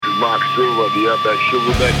Mark Silver, the Outback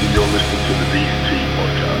Silverback, and you're listening to the DNT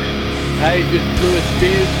podcast. Hey, this is Lewis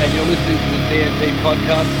Spears, and you're listening to the DNT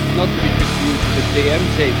podcast, not to be confused with the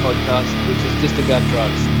DMT podcast, which is just about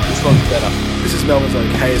drugs. This one's better. This is Melbourne's own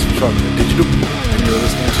KS Photography Digital, and you're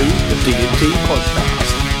listening to the DNT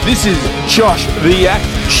podcast. This is Josh the Act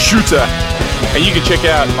Shooter, and you can check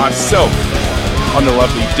out myself on the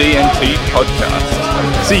lovely DNT podcast.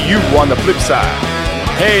 See you on the flip side.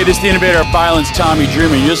 Hey, this is the innovator of violence, Tommy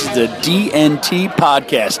Dreamer. This is the DNT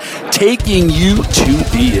podcast, taking you to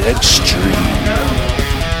the extreme.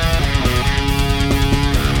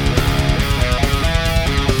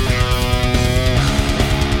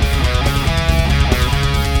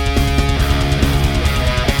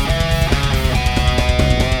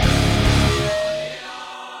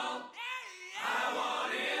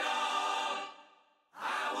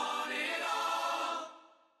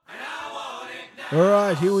 All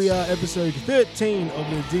right, here we are, episode 13 of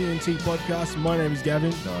the DNT podcast. My name is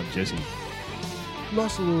Gavin. I'm Jesse.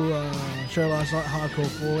 Nice little show last night, Hardcore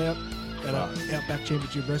Fallout at Outback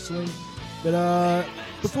Championship Wrestling. But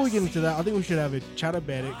before we get into that, I think we should have a chat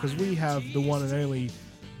about it because we have the one and only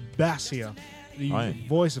Bass here, the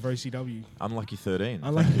voice of OCW. Unlucky 13.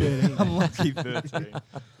 Unlucky 13. Unlucky 13.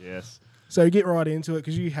 Yes. So get right into it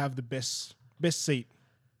because you have the best seat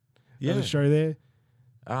of the show there,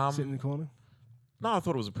 sitting in the corner. No, I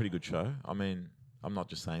thought it was a pretty good show. I mean, I'm not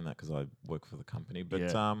just saying that because I work for the company,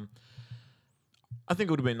 but I think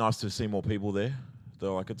it would have been nice to see more people there.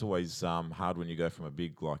 Though, like, it's always hard when you go from a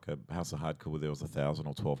big, like a House of Hardcore where there was 1,000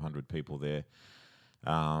 or 1,200 people there.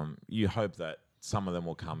 You hope that some of them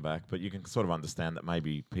will come back, but you can sort of understand that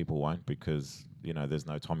maybe people won't because, you know, there's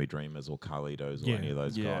no Tommy Dreamers or Carlitos or any of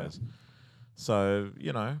those guys. So,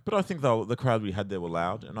 you know, but I think the crowd we had there were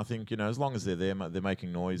loud. And I think, you know, as long as they're there, they're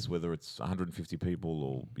making noise, whether it's 150 people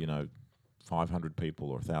or, you know, 500 people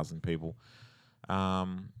or 1,000 people.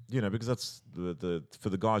 You know, because that's for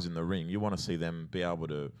the guys in the ring, you want to see them be able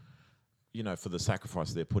to, you know, for the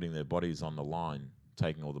sacrifice they're putting their bodies on the line,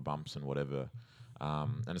 taking all the bumps and whatever.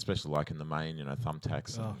 And especially like in the main, you know,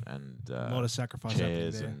 thumbtacks and a lot of sacrifice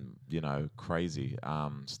chairs and, you know, crazy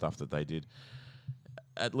stuff that they did.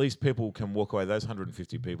 At least people can walk away, those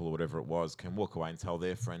 150 people or whatever it was, can walk away and tell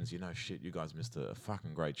their friends, you know, shit, you guys missed a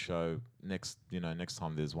fucking great show. Next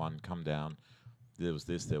time there's one, come down. There was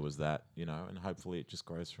this, there was that, you know, and hopefully it just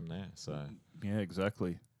grows from there. So yeah,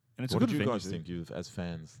 exactly. And it's what a good did you venue guys too. think? You as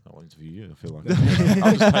fans, I'll interview you. I feel like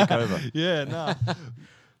I'll just take over. Yeah, no.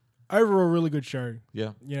 Overall, really good show.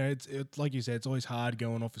 Yeah, You know, it's like you said, it's always hard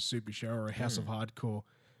going off a super show or a House of Hardcore.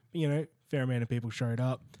 You know, fair amount of people showed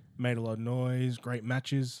up, made a lot of noise, great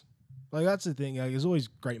matches. Like, that's the thing. Like, there's always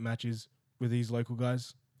great matches with these local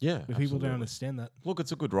guys. yeah. But people don't understand that. Look,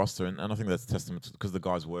 it's a good roster, and I think that's testament because the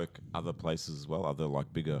guys work other places as well, other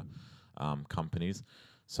like bigger companies.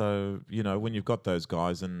 So, you know, when you've got those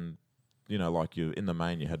guys and, you know, like you in the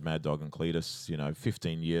main, you had Mad Dog and Cletus, you know,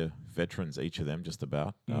 15-year veterans, each of them just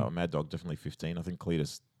about. Mad Dog definitely 15. I think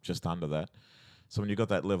Cletus just under that. So when you've got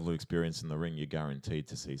that level of experience in the ring, you're guaranteed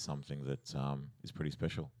to see something that is pretty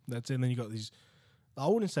special. That's it. And then you got these, I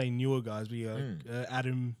wouldn't say newer guys, but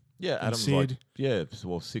Adam. Yeah, and Adam's Sid.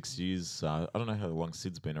 like, 6 years. I don't know how long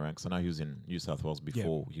Sid's been around because I know he was in New South Wales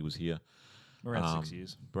before he was here. Around 6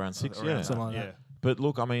 years. Around 6, Around yeah. that, Something like that. But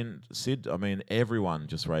look, I mean, Sid, everyone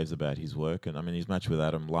just raves about his work. And I mean, his match with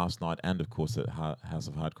Adam last night and, of course, at House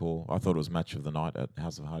of Hardcore. I thought it was match of the night at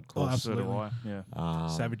House of Hardcore. Oh, So do absolutely. I. Yeah.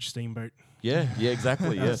 Savage Steamboat. Yeah,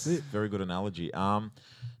 exactly. That's Yes, it. very good analogy. No,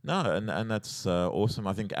 and that's awesome.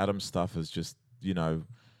 I think Adam's stuff is just, you know,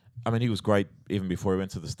 I mean, he was great even before he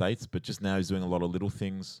went to the States, but just now he's doing a lot of little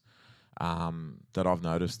things that I've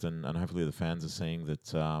noticed, and hopefully the fans are seeing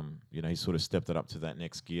that, you know, he's sort of stepped it up to that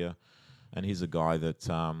next gear. And he's a guy that,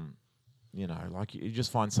 you know, like you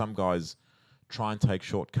just find some guys try and take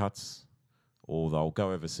shortcuts, or they'll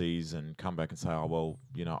go overseas and come back and say, oh, well,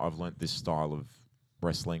 you know, I've learnt this style of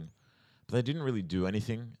wrestling. But they didn't really do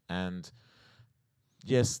anything. And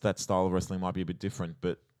yes, that style of wrestling might be a bit different,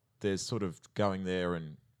 but there's sort of going there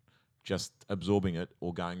and just absorbing it,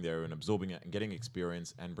 or going there and absorbing it and getting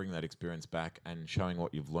experience and bringing that experience back and showing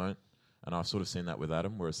what you've learnt. And I've sort of seen that with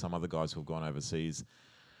Adam, whereas some other guys who've gone overseas,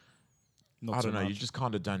 Not I so don't know, you much. just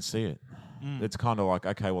kind of don't see it. It's kind of like,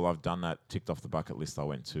 okay, well, I've done that, ticked off the bucket list. I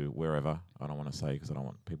went to wherever. I don't want to say because I don't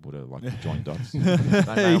want people to like join dots. They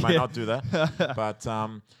may or may not do that. But,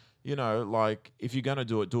 you know, like if you're going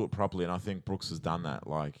to do it properly. And I think Brooks has done that.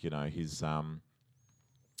 Like, you know, he's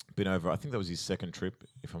been over, I think that was his second trip,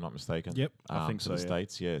 if I'm not mistaken. Yep. I think to so, the yeah.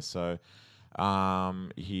 States, yeah. So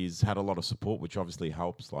he's had a lot of support, which obviously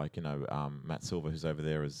helps. Like, you know, Matt Silver, who's over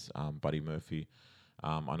there, is Buddy Murphy.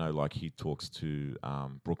 I know like he talks to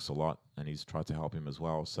Brooks a lot, and he's tried to help him as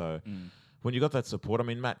well. So when you got that support, I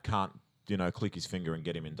mean, Matt can't click his finger and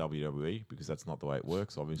get him in WWE because that's not the way it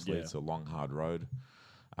works. Obviously, it's a long, hard road.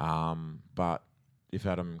 But if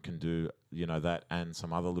Adam can do that and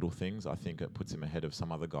some other little things, I think it puts him ahead of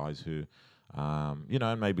some other guys who.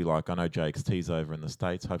 And maybe like I know JXT's over in the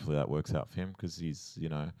States. Hopefully that works out for him because he's, he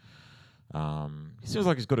seems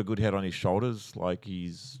like he's got a good head on his shoulders. Like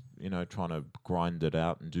he's, trying to grind it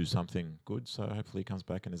out and do something good. So hopefully he comes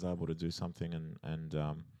back and is able to do something and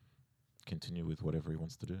continue with whatever he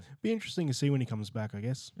wants to do. Be interesting to see when he comes back, I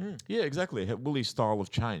guess. Yeah, exactly. Will his style have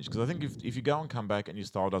changed? Because I think if you go and come back and your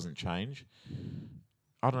style doesn't change,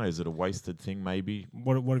 I don't know, is it a wasted thing maybe?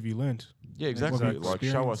 What have you learned? Yeah, exactly. What Like,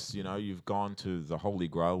 experience? show us, you've gone to the Holy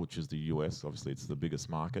Grail, which is the US. Obviously, it's the biggest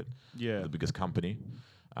market, the biggest company.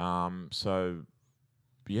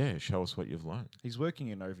 Show us what you've learned. He's working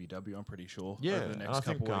in OVW, I'm pretty sure. Yeah, over the and next I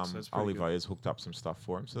think couple weeks. So that's pretty Ali good. Veyer's hooked up some stuff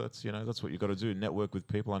for him. So that's that's what you got to do. Network with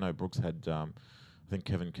people. I know Brooks had, I think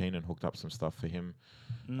Kevin Keenan hooked up some stuff for him.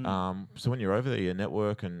 So when you're over there, you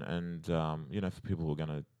network and for people who are going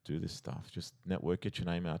to do this stuff, just network, get your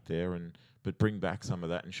name out there, but bring back some of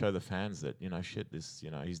that and show the fans that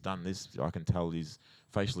he's done this. I can tell his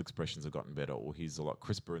facial expressions have gotten better, or he's a lot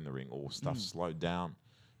crisper in the ring, or stuff slowed down.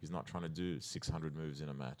 He's not trying to do 600 moves in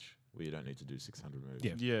a match. Well, you don't need to do 600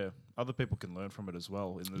 moves. Yeah, other people can learn from it as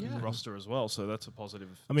well in the roster as well. So that's a positive.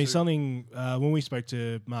 I mean, too. something when we spoke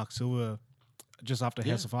to Mark Silver just after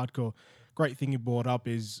House of Hardcore, great thing he brought up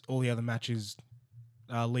is all the other matches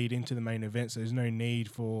lead into the main event. So there's no need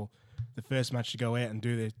for the first match to go out and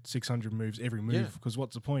do their 600 moves every move because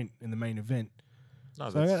what's the point in the main event? No,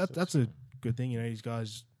 So that's a good thing. These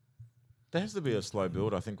guys. There has to be a slow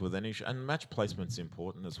build, I think, with any and match placement's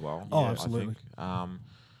important as well. Oh, absolutely. I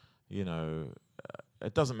think.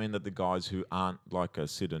 It doesn't mean that the guys who aren't like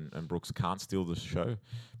Sid and Brooks can't steal the show,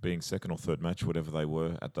 being second or third match, whatever they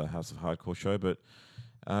were at the House of Hardcore show. But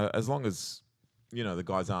as long as the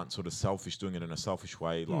guys aren't sort of selfish, doing it in a selfish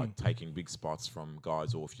way, like taking big spots from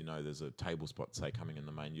guys, or if there's a table spot, say, coming in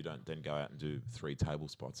the main, you don't then go out and do 3 table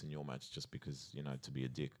spots in your match just because, to be a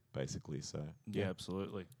dick, basically. So Yeah,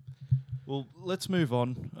 absolutely. Well, let's move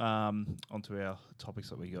on onto our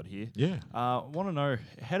topics that we got here. Yeah. I want to know,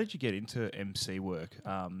 how did you get into MC work?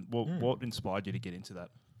 What inspired you to get into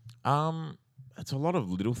that? It's a lot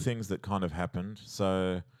of little things that kind of happened.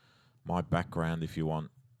 So my background, if you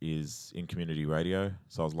want, is in community radio.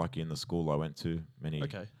 So I was lucky in the school I went to many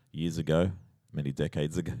years ago, many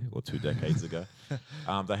decades ago, or 2 decades ago.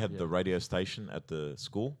 They had the radio station at the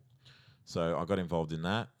school. So I got involved in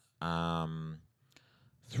that.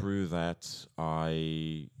 Through that,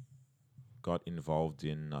 I got involved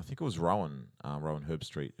in, I think it was Rowan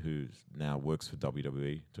Herbstreit, who now works for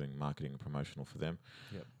WWE, doing marketing and promotional for them.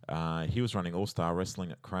 Yep. He was running All-Star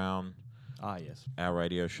Wrestling at Crown. Ah, yes. Our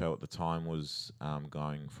radio show at the time was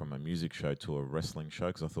going from a music show to a wrestling show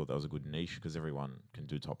because I thought that was a good niche because everyone can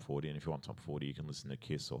do top 40. And if you want top 40, you can listen to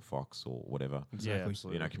Kiss or Fox or whatever. Exactly. Yeah,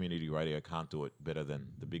 absolutely. Community radio can't do it better than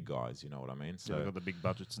the big guys, you know what I mean? So they've got the big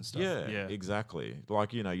budgets and stuff. Yeah, exactly.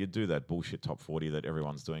 Like, you do that bullshit top 40 that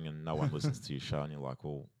everyone's doing and no one listens to your show and you're like,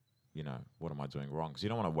 well, what am I doing wrong? Because you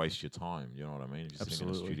don't want to waste your time, you know what I mean? If you're sitting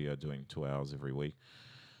in a studio doing 2 hours every week.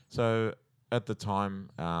 So at the time,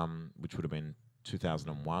 which would have been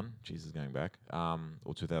 2001, Jesus, going back,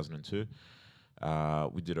 or 2002,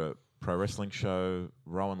 we did a pro wrestling show.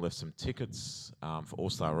 Rowan left some tickets for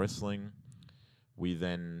All-Star Wrestling. We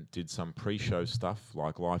then did some pre-show stuff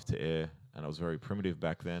like live to air, and it was very primitive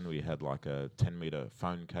back then. We had like a 10-meter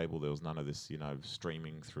phone cable. There was none of this,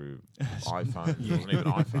 streaming through iPhones. There wasn't even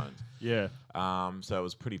iPhones. Yeah. So it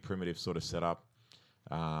was pretty primitive sort of setup.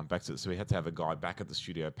 So we had to have a guy back at the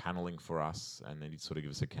studio paneling for us, and then he'd sort of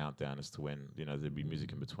give us a countdown as to when there'd be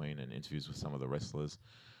music in between and interviews with some of the wrestlers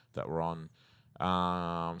that were on.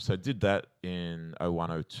 So did that in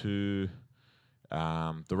 01, 02.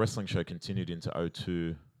 The wrestling show continued into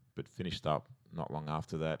 02, but finished up not long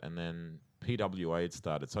after that, and then PWA had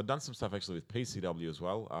started. So I'd done some stuff actually with PCW as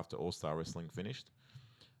well after All Star Wrestling finished.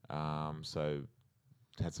 So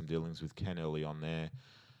had some dealings with Ken early on there.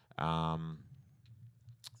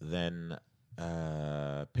 Then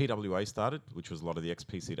PWA started, which was a lot of the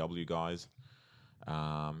ex-PCW guys.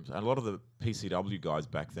 And a lot of the PCW guys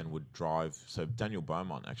back then would drive. So Daniel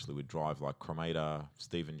Beaumont actually would drive like Cremator,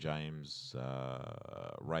 Stephen James,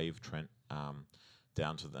 Rave, Trent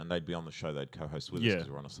down to and they'd be on the show. They'd co-host with us because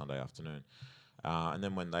we were on a Sunday afternoon. And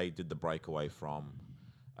then when they did the breakaway from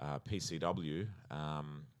PCW,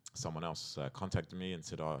 someone else contacted me and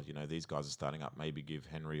said, "Oh, these guys are starting up. Maybe give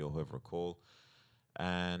Henry or whoever a call."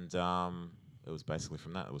 And it was basically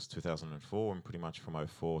from that. It was 2004, and pretty much from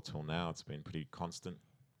 04 till now, it's been pretty constant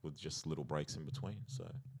with just little breaks in between. So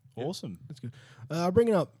Awesome. That's good.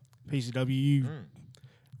 Bringing up PCW, you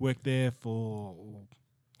worked there for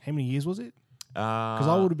how many years was it? Because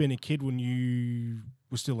I would have been a kid when you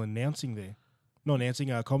were still announcing there. Not announcing,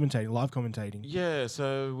 commentating, live commentating. Yeah,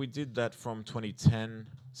 so we did that from 2010.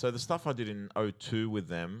 So the stuff I did in 02 with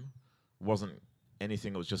them wasn't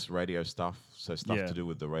anything. It was just radio stuff. So stuff to do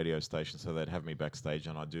with the radio station. So they'd have me backstage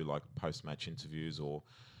and I'd do like post-match interviews, or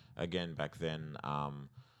again back then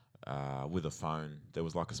with a phone. There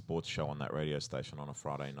was like a sports show on that radio station on a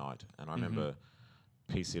Friday night. And I remember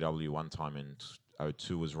PCW one time in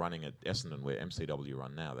 02 was running at Essendon, where MCW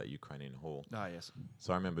run now, that Ukrainian hall. Ah, yes.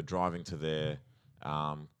 So I remember driving to there,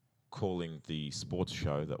 calling the sports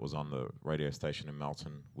show that was on the radio station in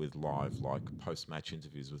Melton with live, like, post-match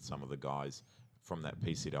interviews with some of the guys from that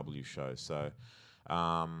PCW show. So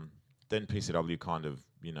then PCW kind of,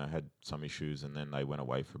 had some issues, and then they went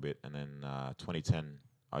away for a bit. And then 2010,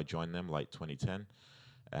 I joined them, late 2010,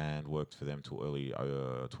 and worked for them till early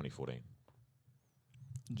 2014.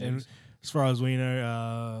 And as far as we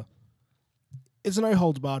know, it's a no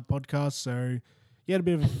holds barred podcast, so you had a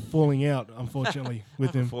bit of a falling out, unfortunately,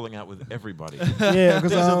 with him. Falling out with everybody. Yeah,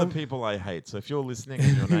 because those are the people I hate. So if you're listening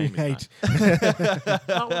and your name is that,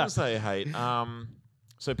 I wouldn't say hate.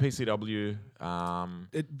 So PCW.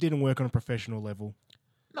 It didn't work on a professional level.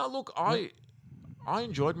 No, look, I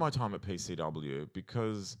enjoyed my time at PCW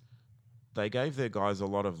because they gave their guys a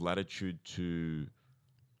lot of latitude to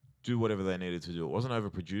do whatever they needed to do. It wasn't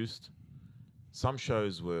overproduced. Some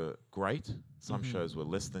shows were great. Some shows were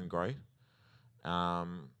less than great.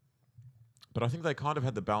 But I think they kind of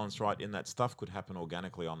had the balance right in that stuff could happen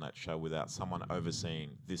organically on that show without someone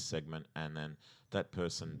overseeing this segment, and then that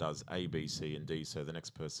person does A, B, C, and D, so the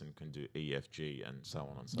next person can do E, F, G, and so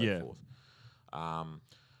on and so forth.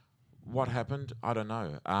 What happened? I don't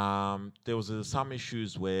know. There was some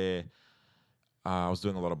issues where I was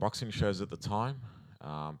doing a lot of boxing shows at the time.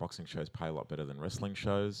 Boxing shows pay a lot better than wrestling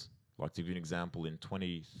shows. Like, to give you an example, in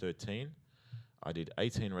 2013, I did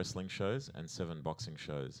 18 wrestling shows and 7 boxing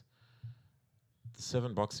shows. The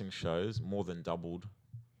 7 boxing shows more than doubled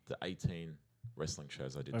the 18 wrestling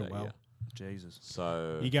shows I did that year. Jesus.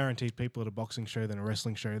 So you guaranteed people at a boxing show than a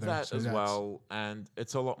wrestling show, though. That as well, and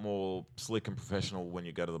it's a lot more slick and professional when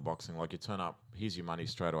you go to the boxing. Like, you turn up, here's your money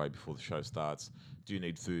straight away before the show starts. Do you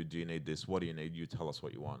need food? Do you need this? What do you need? You tell us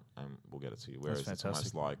what you want, and we'll get it to you. Whereas it's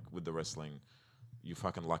almost like with the wrestling, you're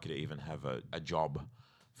fucking lucky to even have a job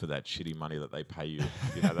for that shitty money that they pay you.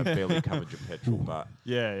 That barely covered your petrol. But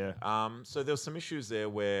so there was some issues there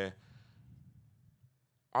where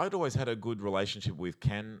I'd always had a good relationship with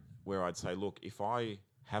Ken, where I'd say, look, if I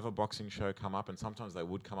have a boxing show come up, and sometimes they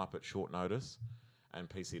would come up at short notice, and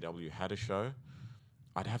PCW had a show,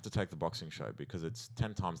 I'd have to take the boxing show because it's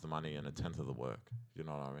 10 times the money and a 10th of the work. You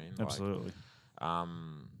know what I mean? Absolutely.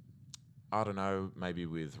 I don't know, maybe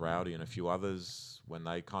with Rowdy and a few others, when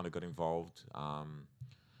they kind of got involved,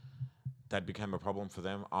 that became a problem for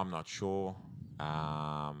them. I'm not sure.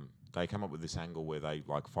 They came up with this angle where they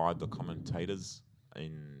fired the commentators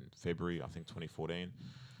in February, I think 2014.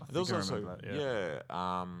 There was also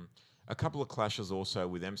a couple of clashes also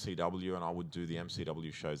with MCW, and I would do the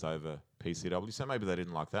MCW shows over PCW, so maybe they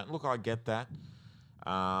didn't like that. And look, I get that.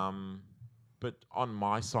 But on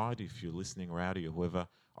my side, if you're listening, Rowdy or whoever,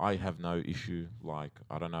 I have no issue. Like,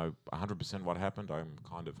 I don't know 100% what happened. I'm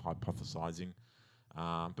kind of hypothesizing.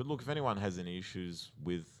 But look, if anyone has any issues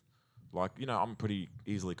with, I'm pretty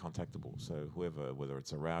easily contactable. So whoever, whether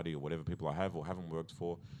it's a Rowdy or whatever people I have or haven't worked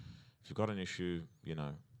for, if you've got an issue,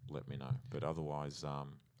 let me know. But otherwise,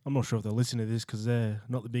 I'm not sure if they're listening to this because they're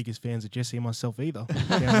not the biggest fans of Jesse and myself either.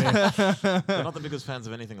 they're not the biggest fans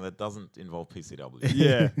of anything that doesn't involve PCW.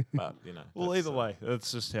 Yeah. But, well, either way,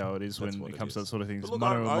 that's just how it is when it comes to that sort of thing. But look,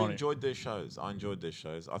 I enjoyed their shows.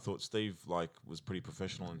 I thought Steve, was pretty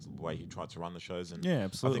professional in the way he tried to run the shows. And yeah,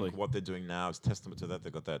 absolutely. I think what they're doing now is testament to that.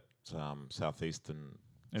 They've got that Southeastern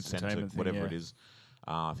Centre, whatever it is.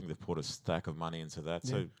 I think they've put a stack of money into that.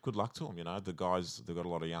 So good luck to them. The guys, they've got a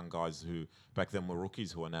lot of young guys who back then were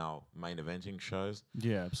rookies who are now main eventing shows.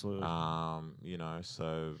 Yeah, absolutely.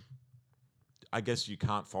 So I guess you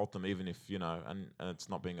can't fault them, even if, and it's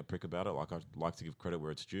not being a prick about it. Like, I'd like to give credit where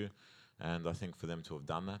it's due. And I think for them to have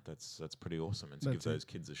done that, that's pretty awesome. And to give those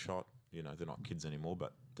kids a shot, they're not kids anymore,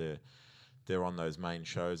 but they're on those main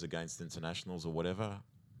shows against internationals or whatever.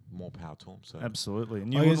 more power to him. So Absolutely.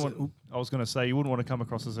 And I you guess- wouldn't want, I was going to say, you wouldn't want to come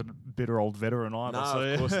across as a bitter old veteran either. no, so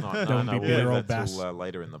of course not. No, Don't no, be we'll bitter leave old that till bass.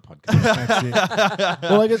 later in the podcast. That's it.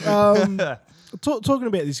 Well, I guess talking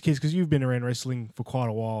about these kids, because you've been around wrestling for quite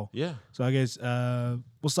a while. Yeah. So I guess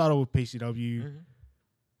we'll start off with PCW. Mm-hmm.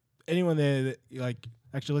 Anyone there that like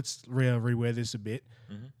actually let's rewear this a bit.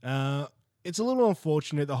 Mm-hmm. It's a little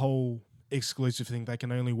unfortunate, the whole exclusive thing. They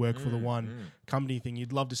can only work for the one mm. company thing.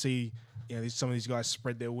 You'd love to see some of these guys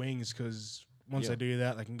spread their wings, because once they do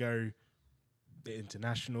that, they can go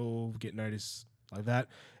international, get noticed like that.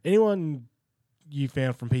 Anyone you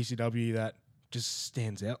found from PCW that just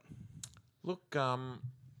stands out? Look, I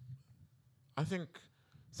think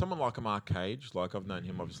someone like a Mark Cage, like I've known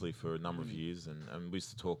him obviously for a number of years, and we used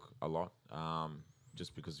to talk a lot,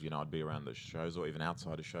 just because I'd be around the shows or even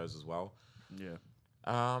outside of shows as well. yeah.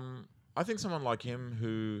 I think someone like him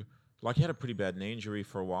who, like, he had a pretty bad knee injury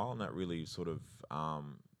for a while, and that really sort of,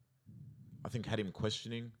 I think, had him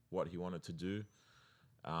questioning what he wanted to do,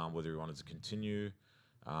 whether he wanted to continue.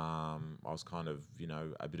 I was kind of,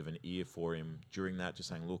 a bit of an ear for him during that, just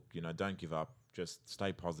saying, look, don't give up, just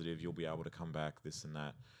stay positive, you'll be able to come back, this and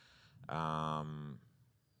that.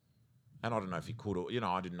 And I don't know if he could, or,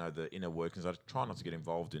 I didn't know the inner workings. I try not to get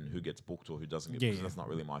involved in who gets booked or who doesn't get booked, because that's not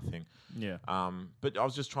really my thing. Yeah. But I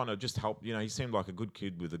was just trying to help. He seemed like a good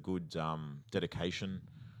kid with a good dedication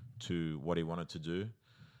to what he wanted to do.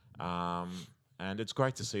 And it's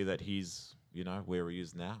great to see that he's, where he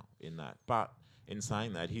is now in that. But in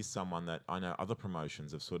saying that, he's someone that I know other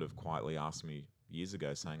promotions have sort of quietly asked me years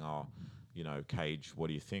ago, saying, oh, Cage, what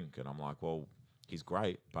do you think? And I'm like, well, he's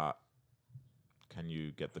great, but can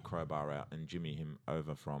you get the crowbar out and jimmy him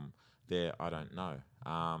over from there? I don't know.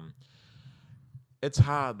 It's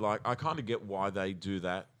hard. Like, I kind of get why they do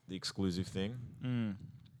that, the exclusive thing.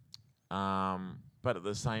 But at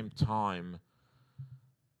the same time,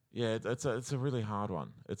 yeah, it's a really hard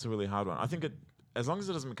one. It's a really hard one. I think as long as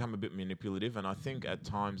it doesn't become a bit manipulative, and I think at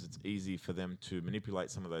times it's easy for them to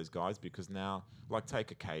manipulate some of those guys, because now, like,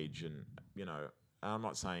 take a Cage, and, I'm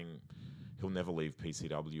not saying he'll never leave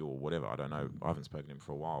PCW or whatever. I don't know. I haven't spoken to him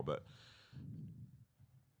for a while, but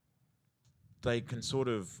they can sort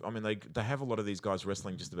of, they have a lot of these guys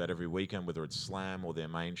wrestling just about every weekend, whether it's Slam or their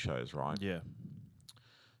main shows, right? Yeah.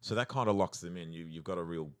 So that kind of locks them in. You've got a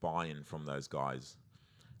real buy-in from those guys.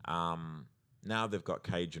 Now they've got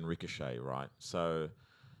Cage and Ricochet, right? So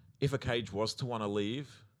if a Cage was to want to leave,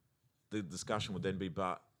 the discussion would then be,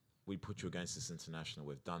 but we put you against this international.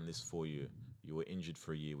 We've done this for you. You were injured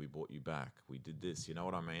for a year. We brought you back. We did this. You know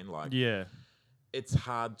what I mean? Like, Yeah. it's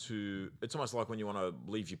hard to... It's almost like when you want to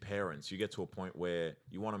leave your parents. You get to a point where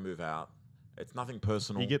you want to move out. It's nothing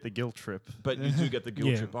personal. You get the guilt trip. But you do get the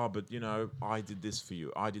guilt Yeah. trip. Oh, but, I did this for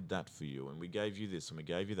you. I did that for you. And we gave you this and we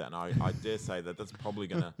gave you that. And I dare say that that's probably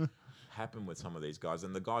going to happen with some of these guys.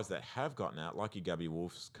 And the guys that have gotten out, like your Gabby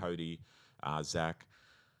Wolfs, Cody, Zach,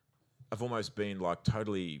 have almost been, like,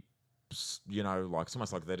 totally... like, it's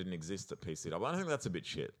almost like they didn't exist at PCW. I think that's a bit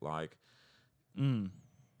shit. Like,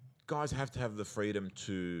 guys have to have the freedom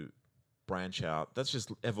to branch out. That's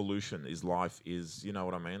just evolution. Life is, you know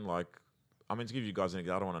what I mean? Like, to give you guys an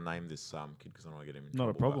example, I don't want to name this kid because I don't want to get him in Not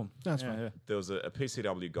a trouble, but problem. That's fine. Yeah. there was a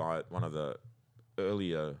PCW guy at one of the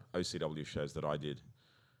earlier OCW shows that I did.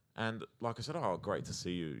 And like I said, oh, great to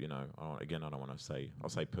see you, Again, I don't want to say... I'll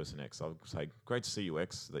say person X. I'll say, great to see you,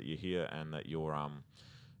 X, that you're here and that you're...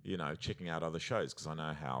 checking out other shows, because I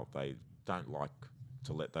know how they don't like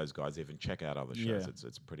to let those guys even check out other shows. Yeah.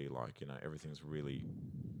 It's pretty like, everything's really,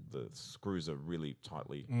 the screws are really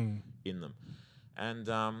tightly in them. And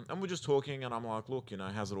we're just talking, and I'm like, look,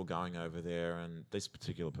 how's it all going over there? And this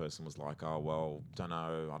particular person was like, oh, well, I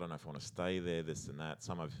don't know if I want to stay there, this and that.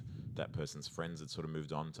 Some of that person's friends had sort of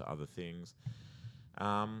moved on to other things.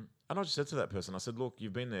 And I just said to that person, I said, look,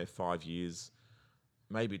 you've been there 5 years.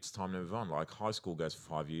 Maybe it's time to move on. Like, high school goes for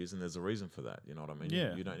 5 years, and there's a reason for that. You know what I mean?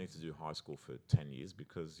 Yeah. You don't need to do high school for 10 years,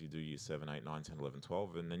 because you do year 7, 8, 9, 10, 11,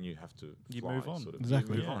 12, and then you have to You fly, move on. Sort of.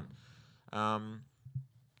 Exactly. You move on.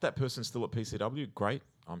 That person's still at PCW. Great.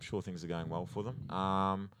 I'm sure things are going well for them.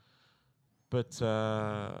 But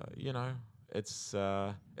it's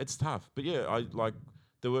tough. But yeah,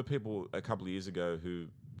 there were people a couple of years ago who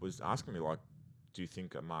was asking me, like, do you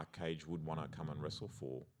think a Mark Cage would want to come and wrestle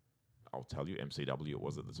for... I'll tell you, MCW it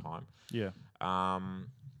was at the time. Yeah.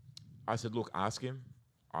 I said, look, ask him.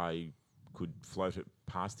 I could float it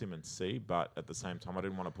past him and see, but at the same time, I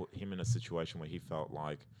didn't want to put him in a situation where he felt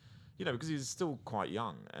like, because he's still quite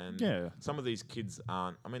young. And Yeah. some of these kids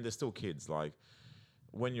aren't, they're still kids. Like,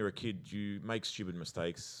 when you're a kid, you make stupid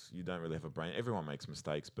mistakes. You don't really have a brain. Everyone makes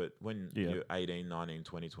mistakes, but when you're 18, 19,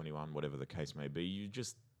 20, 21, whatever the case may be,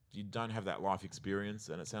 you don't have that life experience,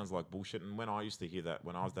 and it sounds like bullshit. And when I used to hear that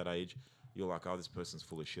when I was that age, you're like, oh, this person's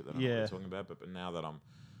full of shit. That I don't know what Yeah. they're talking about. But now that I'm,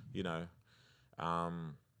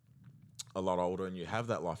 a lot older and you have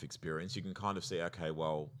that life experience, you can kind of see, okay,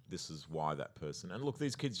 well, this is why that person. And look,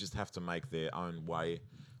 these kids just have to make their own way,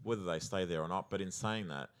 whether they stay there or not. But in saying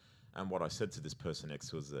that, and what I said to this person next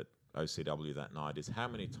to us at OCW that night is, how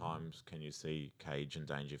many times can you see Cage and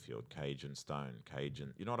Dangerfield, Cage and Stone, Cage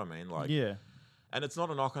and, you know what I mean? Like, Yeah. and it's not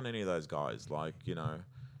a knock on any of those guys. Like,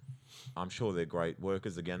 I'm sure they're great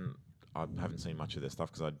workers. Again, I haven't seen much of their stuff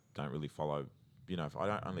because I don't really follow. If I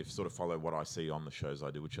don't only sort of follow what I see on the shows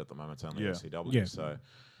I do, which at the moment it's only Yeah. OCW. Yeah. So,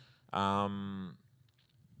 I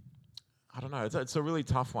don't know. It's a really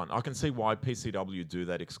tough one. I can see why PCW do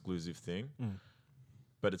that exclusive thing,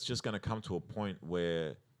 but it's just going to come to a point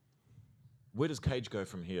where does Cage go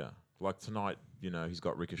from here? Like tonight, he's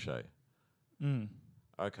got Ricochet.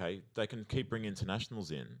 Okay, they can keep bringing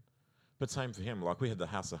internationals in, but same for him. Like we had the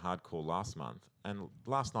House of Hardcore last month, and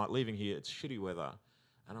last night leaving here, it's shitty weather,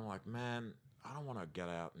 and I'm like, man, I don't want to get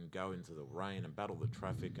out and go into the rain and battle the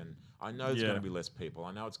traffic. And I know there's going to be less people.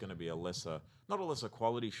 I know it's going to be not a lesser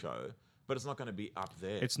quality show, but it's not going to be up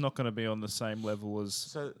there. It's not going to be on the same level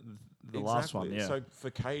as the last one. Yeah. So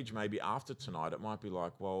for Cage, maybe after tonight, it might be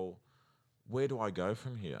like, well, where do I go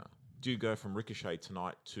from here? Do you go from Ricochet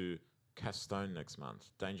tonight to Castone next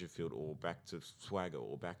month, Dangerfield, or back to Swagger,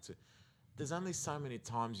 or back to... There's only so many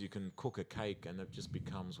times you can cook a cake and it just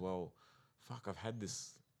becomes, well, fuck, I've had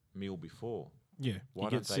this meal before. Yeah. Why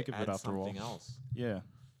You don't get they sick of it add after a while. something else? Yeah.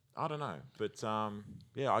 I don't know, but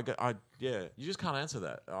you just can't answer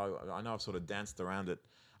that. I know I've sort of danced around it.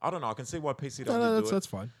 I don't know. I can see why PCW No, do it. that's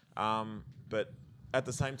fine. But at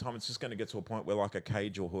the same time, it's just going to get to a point where like a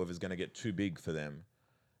Cage or whoever's going to get too big for them,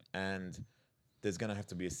 and there's going to have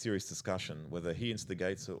to be a serious discussion whether he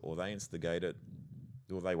instigates it or they instigate it,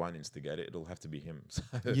 or they won't instigate it. It'll have to be him. So,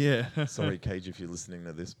 Yeah. sorry, Cage, if you're listening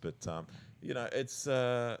to this, but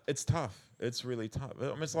it's tough. It's really tough. I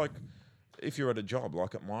mean, it's like if you're at a job,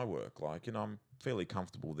 like at my work, like I'm fairly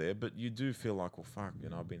comfortable there, but you do feel like, well, fuck,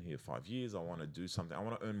 I've been here 5 years. I want to do something. I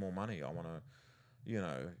want to earn more money. I want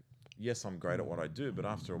to, yes, I'm great at what I do, but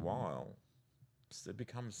after a while, it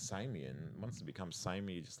becomes samey, and once it becomes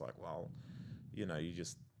samey, you're just like, well, you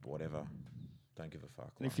just whatever. Don't give a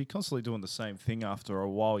fuck. And if you're constantly doing the same thing after a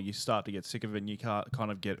while, you start to get sick of it, and you can't kind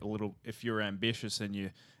of get a little. If you're ambitious and you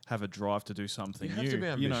have a drive to do something you new, have to be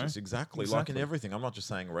ambitious, exactly. Like in Exactly. everything. I'm not just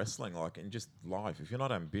saying wrestling. Like in just life. If you're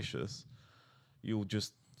not ambitious, you'll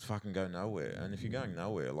just fucking go nowhere. And if you're going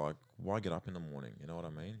nowhere, like why get up in the morning? You know what I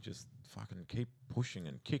mean? Just fucking keep pushing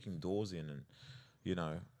and kicking doors in, and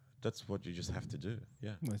that's what you just have to do.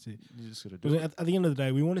 Yeah. That's it. You just got to do Because it. at the end of the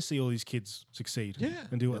day, we want to see all these kids succeed Yeah,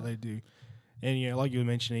 and do what they do. And, like you were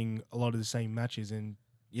mentioning, a lot of the same matches. And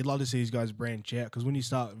you'd love to see these guys branch out, because when you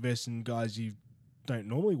start versing guys you don't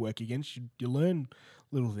normally work against, you learn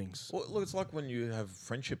little things. Well, look, it's like when you have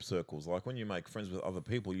friendship circles. Like when you make friends with other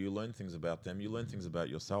people, you learn things about them. You learn things about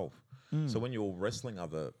yourself. So when you're wrestling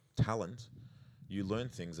other talent, you learn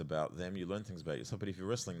things about them. You learn things about yourself. But if you're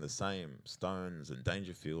wrestling the same Stones and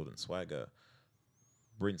Dangerfield and Swagger,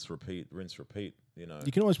 rinse, repeat,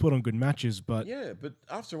 You can always put on good matches, but Yeah, but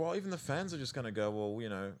after a while, even the fans are just going to go,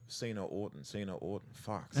 well, Cena Orton,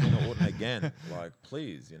 fuck, Cena Orton again. Like,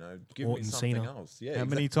 please, give Orton, me something Cena. else. Yeah, How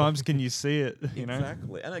many exactly. times can you see it? You know.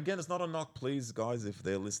 Exactly. And again, it's not a knock, please, guys, if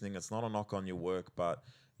they're listening. It's not a knock on your work, but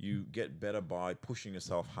you get better by pushing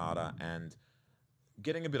yourself harder and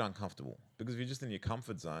getting a bit uncomfortable. Because if you're just in your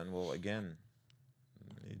comfort zone, well, again,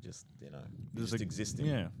 you just, you're just existing.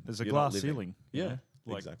 Yeah, there's a You're not glass living. ceiling. you Yeah, know?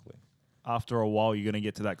 Like, exactly. after a while, you're going to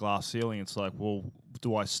get to that glass ceiling. It's like, well,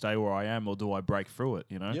 do I stay where I am or do I break through it?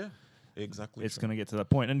 Yeah, exactly. It's true. going to get to that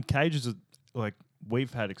point. And Cage is like,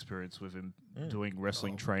 we've had experience with him doing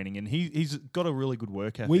wrestling training, and he's got a really good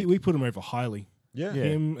work ethic. we put him over highly. Yeah.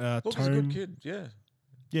 Him, Look, he's a good Tone, kid. Yeah.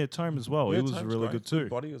 Yeah, Tome as well. Yeah, he was Tome's really great. good too.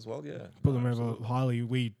 Body as well, yeah. put them over Absolutely. highly.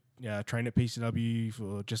 We trained at PCW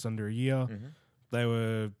for just under a year. Mm-hmm. They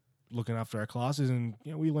were looking after our classes, and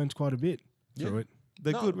we learned quite a bit through it.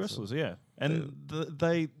 They're No, good it's a- wrestlers, yeah. And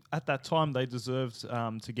they at that time they deserved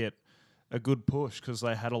to get a good push because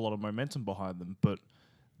they had a lot of momentum behind them. But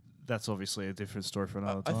that's obviously a different story for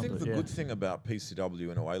another I time. think but the yeah. good thing about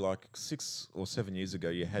PCW in a way, like 6 or 7 years ago,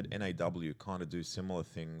 you had NAW kind of do similar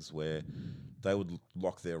things where they would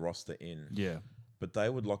lock their roster in. Yeah. But they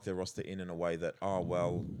would lock their roster in a way that,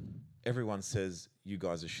 everyone says you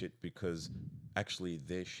guys are shit because actually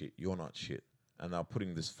they're shit. You're not shit. and they're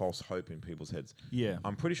putting this false hope in people's heads. Yeah.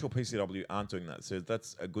 I'm pretty sure PCW aren't doing that. So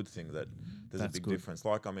that's a good thing that there's That's a big good. difference.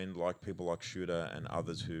 Like, I mean, like people like Shooter and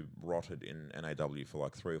others who rotted in NAW for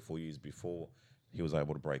like 3 or 4 years before he was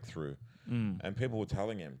able to break through. And people were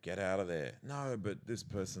telling him, get out of there. No, but this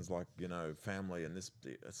person's like, you know, family and this.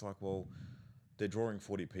 It's like, well, they're drawing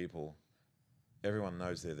 40 people. Everyone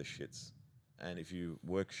knows they're the shits. And if you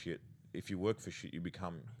work for shit, you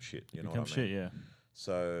become shit. You know what I mean? Shit, yeah.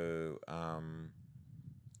 So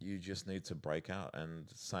you just need to break out, and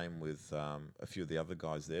same with a few of the other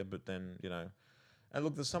guys there. But then, you know, and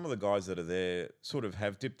look, there's some of the guys that are there sort of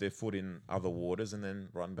have dipped their foot in other waters and then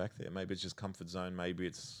run back there. Maybe it's just comfort zone. Maybe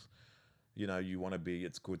it's, you know,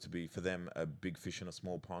 it's good to be, for them, a big fish in a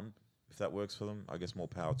small pond. If that works for them, I guess more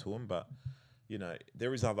power to them. But, you know,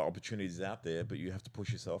 there is other opportunities out there, but you have to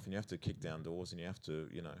push yourself and you have to kick down doors and you have to,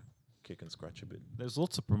 you know, kick and scratch a bit. There's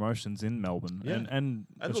lots of promotions in Melbourne and And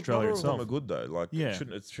Australia look, not all itself. of them are good though. Like, Yeah.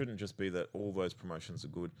 it shouldn't just be that all those promotions are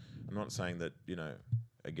good. I'm not saying that, you know,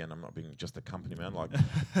 again, I'm not being just a company man. Like,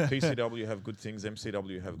 PCW have good things,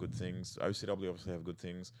 MCW have good things, OCW obviously have good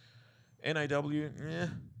things. NAW, yeah.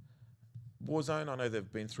 Warzone, I know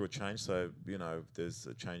they've been through a change, so, you know, there's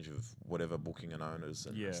a change of whatever booking and owners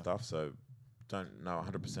and Yeah. stuff, so don't know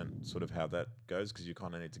 100% sort of how that goes, because you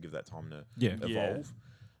kind of need to give that time to Yeah. evolve.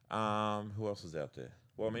 Who else is out there?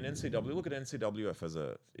 Well, I mean, NCW, look at NCWF as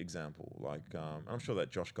an example. Like, I'm sure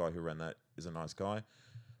that Josh guy who ran that is a nice guy,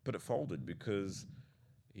 but it folded because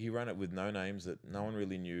he ran it with no names that no one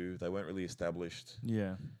really knew. They weren't really established.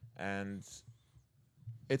 Yeah. And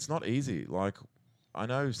it's not easy. Like, I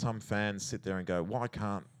know some fans sit there and go, why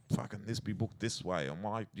can't fucking this be booked this way? And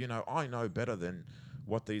why, you know, I know better than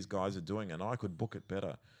what these guys are doing and I could book it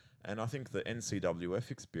better. And I think the NCWF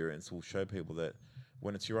experience will show people that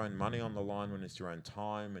when it's your own money on the line, when it's your own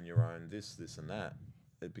time and your own this and that,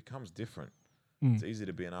 it becomes different. It's easy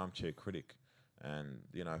to be an armchair critic and,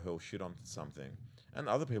 you know, hurl shit on something. And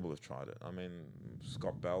other people have tried it. I mean,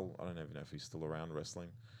 Scott Bell, I don't even know if he's still around wrestling.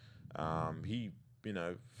 He, you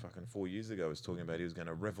know, fucking 4 years ago was talking about he was going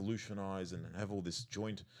to revolutionize and have all this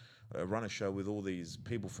joint, run a show with all these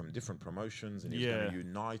people from different promotions, and he was going to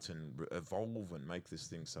unite and evolve and make this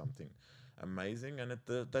thing something amazing. And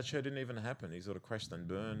that show didn't even happen. He sort of crashed and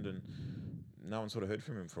burned, and no one sort of heard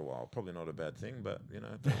from him for a while. Probably not a bad thing, but, you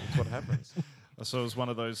know, that's what happens. So it was one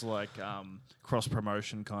of those like cross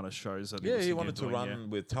promotion kind of shows that Yeah, was he thinking wanted of to doing, run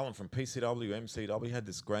with talent from PCW, MCW. He had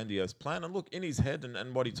this grandiose plan. And look, in his head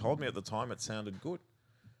and what he told me at the time, it sounded good.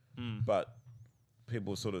 But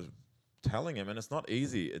people were sort of telling him, and it's not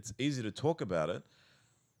easy. It's easy to talk about it,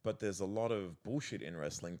 but there's a lot of bullshit in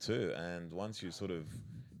wrestling too. And once you sort of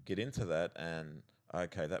get into that and,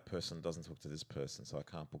 okay, that person doesn't talk to this person, so I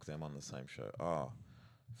can't book them on the same show. Oh,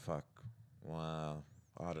 fuck. Wow.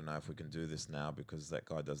 I don't know if we can do this now because that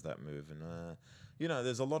guy does that move. And, you know,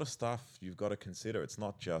 there's a lot of stuff you've got to consider. It's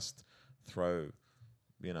not just throw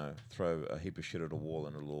a heap of shit at a wall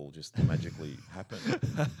and it'll all just magically happen.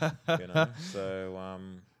 You know? So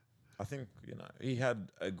I think, you know, he had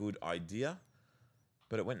a good idea,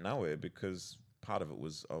 but it went nowhere because part of it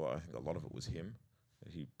was, I think a lot of it was him.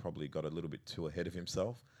 He probably got a little bit too ahead of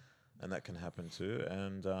himself, and that can happen too.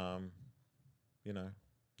 And, you know,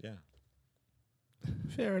 yeah.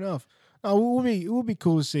 Fair enough. It would be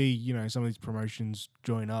cool to see, you know, some of these promotions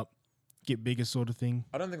join up, get bigger sort of thing.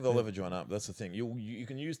 I don't think they'll ever join up. That's the thing. You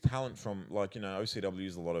can use talent from, like, you know, OCW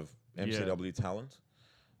uses a lot of MCW talent.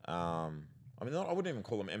 I mean, I wouldn't even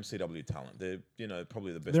call them MCW talent. They're, you know,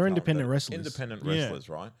 probably the best. They're talent independent that- wrestlers. Independent wrestlers,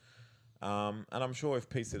 right? And I'm sure if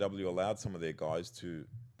PCW allowed some of their guys to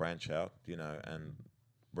branch out, you know, and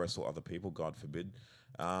wrestle other people, God forbid,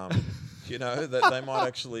 you know, that they might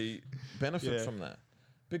actually benefit from that.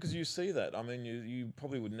 Because you see that. I mean, you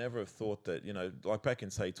probably would never have thought that, you know, like back in,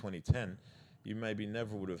 say, 2010, you maybe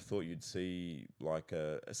never would have thought you'd see, like,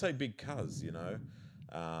 say, Big Cuz, you know,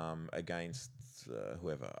 against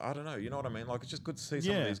whoever. I don't know. You know what I mean? Like, it's just good to see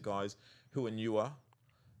some of these guys who are newer.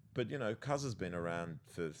 But, you know, Cuz has been around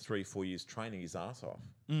for 3-4 years training his ass off.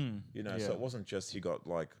 You know, so it wasn't just he got,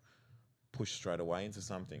 like, pushed straight away into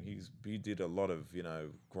something. He did a lot of, you know,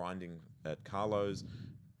 grinding at Carlos,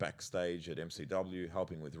 backstage at MCW,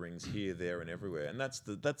 helping with rings here, there, and everywhere. And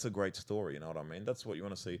that's a great story, you know what I mean? That's what you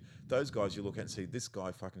want to see. Those guys you look at and see, this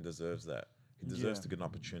guy fucking deserves that. He deserves to get an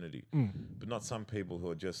opportunity. But not some people who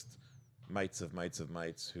are just mates of mates of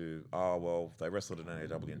mates who, oh, well, they wrestled at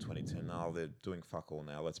NAW in 2010. Oh, they're doing fuck all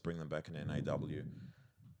now. Let's bring them back in NAW.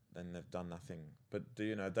 And they've done nothing. But,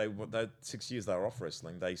 you know, they 6 years they were off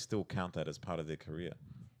wrestling. They still count that as part of their career.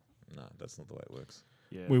 No, that's not the way it works.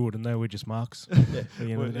 Yeah. We wouldn't know. We're just marks. At the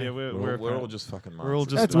end of the day. We're all just fucking marks. we're all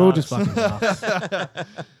just That's we're all just marks. fucking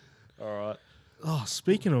marks. All right. Oh,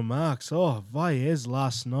 speaking of marks, Vaez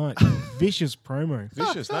last night, vicious promo.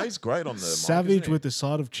 Vicious. No, he's great on the mic, Savage isn't he? with the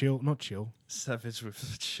side of chill, not chill. Savage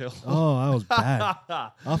with chill. Oh, that was bad.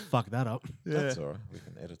 I'll fuck that up. That's all right. We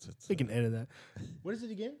can edit it. We can edit that. What is it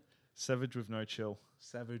again? Savage with no chill.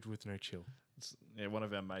 Savage with no chill. Yeah, one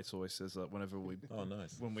of our mates always says that whenever Oh,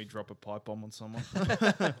 nice. when we drop a pipe bomb on someone.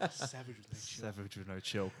 Savage with no chill. Savage with no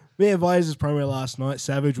chill. Yeah, Vaez's promo last night.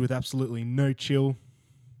 Savage with absolutely no chill.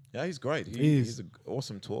 Yeah, he's great. He is. He's an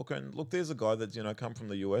awesome talker. And look, there's a guy that's come from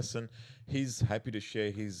the US, and he's happy to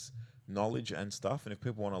share his knowledge and stuff. And if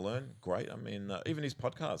people want to learn, great. I mean, even his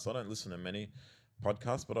podcasts. I don't listen to many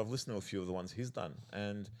podcasts, but I've listened to a few of the ones he's done.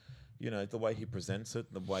 And the way he presents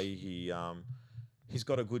it, the way he's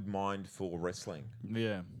got a good mind for wrestling.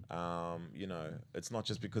 Yeah. It's not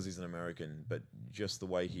just because he's an American, but just the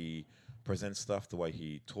way he presents stuff, the way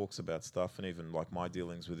he talks about stuff, and even like my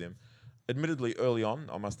dealings with him. Admittedly, early on,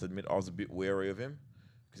 I must admit, I was a bit wary of him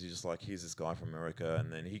because he's just like, here's this guy from America. And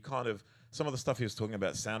then he some of the stuff he was talking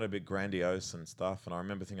about sounded a bit grandiose and stuff. And I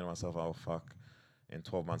remember thinking to myself, oh, fuck, in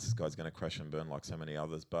 12 months, this guy's going to crash and burn like so many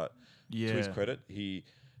others. But to his credit, he,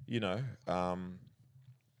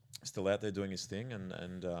 still out there doing his thing.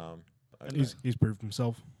 And He's proved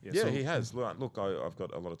himself. yeah, he has. Look, I've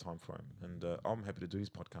got a lot of time for him. And I'm happy to do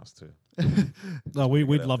his podcast too. No,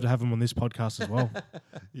 we'd love to have him on this podcast as well.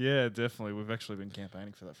 Yeah, definitely. We've actually been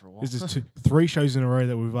campaigning for that for a while. This is 3 shows in a row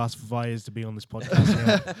that we've asked for Vaez to be on this podcast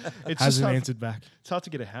now. It's Hasn't hard, answered back. It's hard to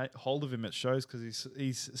get a hold of him at shows because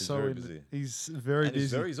he's so very busy. He's very And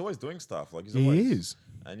busy. he's always doing stuff. Like He is.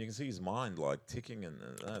 And you can see his mind like ticking, and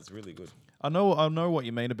that's really good. I know what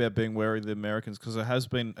you mean about being wary of the Americans because there has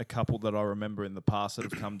been a couple that I remember in the past that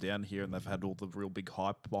have come down here and they've had all the real big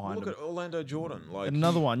hype behind Look them. at Orlando Jordan. Like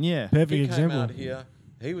Another one, yeah. Perfect he came example. out here.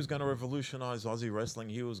 He was going to revolutionize Aussie wrestling.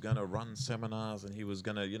 He was going to run seminars, and he was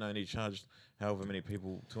going to, and he charged however many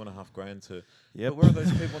people $2,500 to. Yep. But where are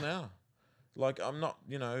those people now? Like, I'm not,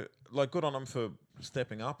 like, good on him for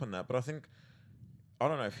stepping up and that. But I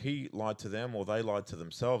don't know if he lied to them or they lied to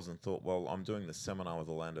themselves and thought, well, I'm doing this seminar with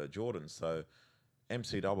Orlando Jordan, so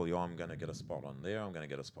MCW, I'm going to get a spot on there. I'm going to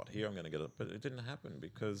get a spot here. I'm going to get it. But it didn't happen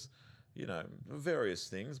because, various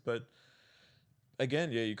things. But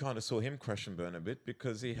again, yeah, you kind of saw him crash and burn a bit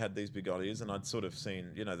because he had these big ideas, and I'd sort of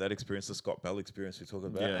seen, that experience, the Scott Bell experience we talked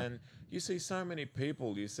about. Yeah. And you see so many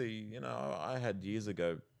people. You see, I had years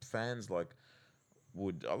ago fans like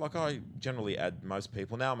I generally add most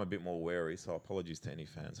people. Now I'm a bit more wary, so apologies to any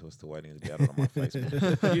fans who are still waiting to be added on my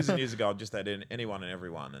Facebook. Years and years ago, I'd just add in anyone and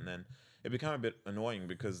everyone, and then it became a bit annoying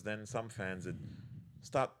because then some fans would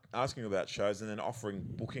start asking about shows and then offering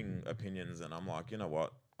booking opinions, and I'm like, you know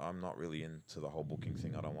what? I'm not really into the whole booking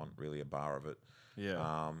thing. I don't want really a bar of it.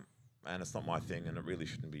 Yeah. And it's not my thing, and it really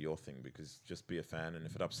shouldn't be your thing because just be a fan, and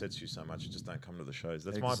if it upsets you so much, just don't come to the shows.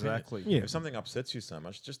 That's my opinion. Exactly. Yeah. If something upsets you so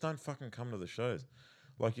much, just don't fucking come to the shows.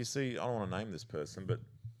 Like you see, I don't want to name this person, but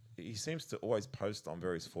he seems to always post on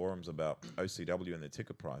various forums about OCW and their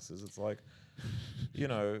ticket prices. It's like,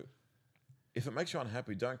 if it makes you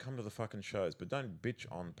unhappy, don't come to the fucking shows, but don't bitch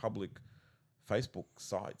on public Facebook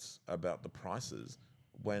sites about the prices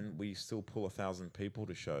when we still pull 1,000 people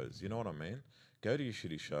to shows. You know what I mean? Go to your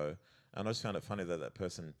shitty show. And I just found it funny that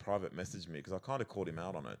person private messaged me because I kind of called him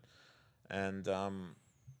out on it. And, and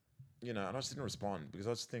I just didn't respond because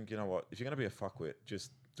I just think, you know what, if you're going to be a fuckwit,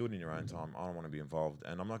 just do it in your own time. I don't want to be involved.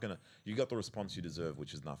 And I'm not going to, you got the response you deserve,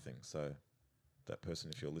 which is nothing. So that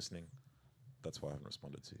person, if you're listening, that's why I haven't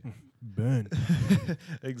responded to you. Burn.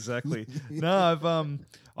 Exactly. No,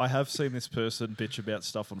 I have seen this person bitch about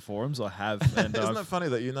stuff on forums. I have, and Isn't it funny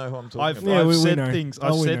that you know who I'm talking I've about? Yeah, we said know. things. Oh,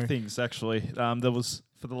 I've we said know. things actually. There was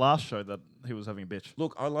for the last show that he was having a bitch.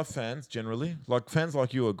 Look, I love fans generally. Like fans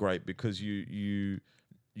like you are great because you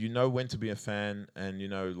know when to be a fan, and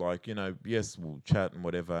yes, we'll chat and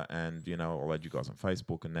whatever, and I'll add you guys on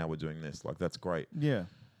Facebook, and now we're doing this. Like that's great. Yeah.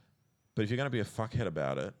 But if you're going to be a fuckhead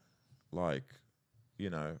about it, like,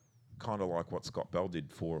 kind of like what Scott Bell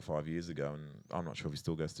did 4 or 5 years ago, and I'm not sure if he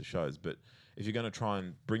still goes to shows, but if you're going to try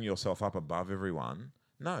and bring yourself up above everyone,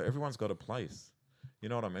 no, everyone's got a place. You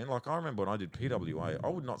know what I mean? Like, I remember when I did PWA, I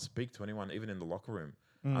would not speak to anyone, even in the locker room,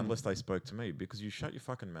 unless they spoke to me, because you shut your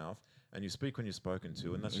fucking mouth and you speak when you're spoken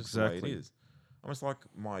to, and that's just the way it is. Almost like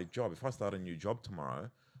my job. If I start a new job tomorrow,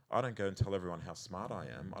 I don't go and tell everyone how smart I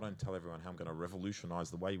am. I don't tell everyone how I'm going to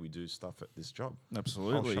revolutionize the way we do stuff at this job.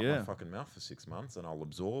 Absolutely, I'll shut yeah. my fucking mouth for 6 months and I'll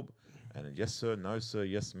absorb. And yes, sir, no, sir,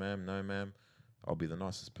 yes, ma'am, no, ma'am. I'll be the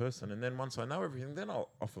nicest person. And then once I know everything, then I'll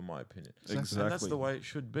offer my opinion. Exactly. And that's the way it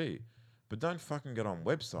should be. But don't fucking get on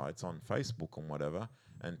websites, on Facebook and whatever,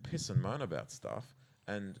 and piss and moan about stuff.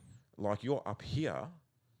 And like you're up here,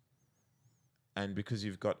 and because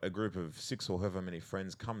you've got a group of 6 or however many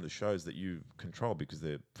friends come to shows that you control because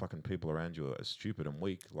the fucking people around you are stupid and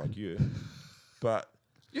weak like you. But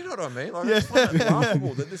you know what I mean? Like, I just find it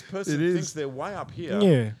laughable that this person thinks they're way up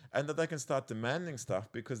here and that they can start demanding stuff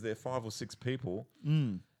because they're 5 or 6 people,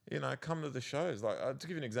 you know, come to the shows. Like, to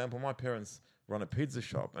give you an example, my parents run a pizza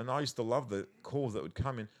shop and I used to love the calls that would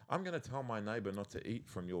come in. I'm going to tell my neighbour not to eat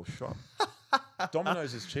from your shop.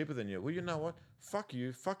 Domino's is cheaper than you. Well, you know what? Fuck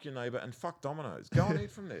you, fuck your neighbour, and fuck Domino's. Go and eat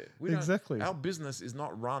from there. Exactly. Our business is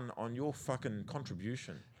not run on your fucking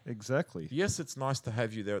contribution. Exactly. Yes, it's nice to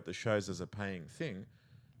have you there at the shows as a paying thing,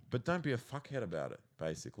 but don't be a fuckhead about it,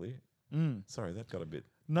 basically. Sorry, that got a bit...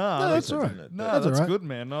 No, that's all right. No, That's that's all right. good,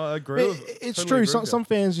 man. I agree. It's Totally true. agree Some, with some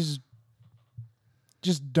fans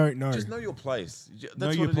just don't know. Just know your place. That's Know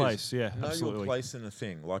what your it is. place, yeah, Know absolutely. your place in the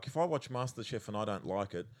thing. Like, if I watch MasterChef and I don't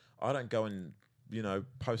like it, I don't go and, you know,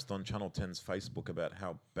 post on Channel 10's Facebook about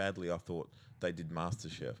how badly I thought they did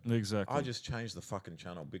MasterChef. Exactly. I just changed the fucking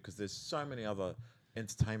channel because there's so many other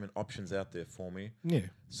entertainment options out there for me. Yeah.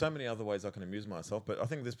 So many other ways I can amuse myself. But I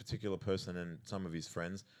think this particular person and some of his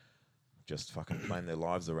friends just fucking playing their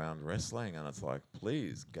lives around wrestling, and it's like,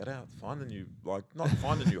 please get out, find a new, like, not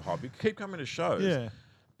find a new hobby, keep coming to shows, Yeah.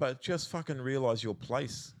 but just fucking realize your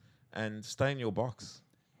place and stay in your box.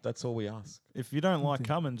 That's all we ask. If you don't like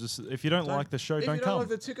coming, if you don't like the show, if don't you come. like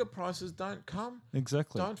the ticket prices, don't come.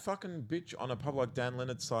 Exactly. Don't fucking bitch on a pub like Dan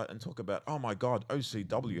Leonard's site and talk about, oh my God,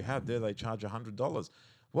 OCW, how dare they charge $100?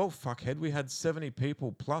 Well, fuckhead, we had 70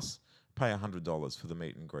 people plus pay $100 for the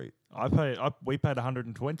meet and greet. We paid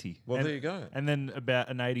 $120. Well, there you go. And then about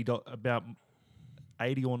about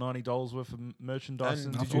 $80 or $90 worth of merchandise.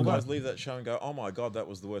 And and did you guys leave that show and go, oh my God, that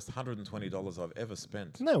was the worst $120 I've ever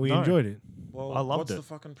spent? No, we No. enjoyed it. Well, I loved what's it. the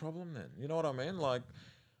fucking problem then? You know what I mean? Like,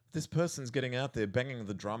 this person's getting out there banging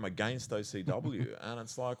the drum against OCW, and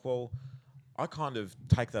it's like, well, I kind of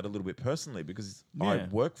take that a little bit personally because I Yeah.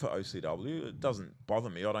 work for OCW. It doesn't bother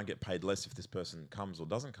me. I don't get paid less if this person comes or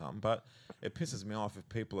doesn't come, but it pisses me off if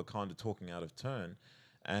people are kind of talking out of turn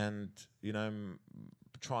and, you know,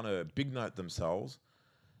 trying to big note themselves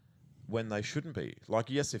when they shouldn't be. Like,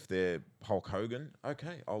 yes, if they're Hulk Hogan,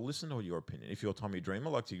 okay, I'll listen to your opinion. If you're Tommy Dreamer,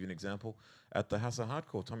 like to give you an example, at the House of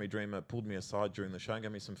Hardcore, Tommy Dreamer pulled me aside during the show and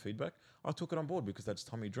gave me some feedback. I took it on board because that's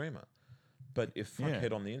Tommy Dreamer. But if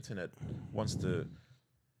fuckhead on the internet wants to,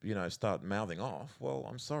 you know, start mouthing off, well,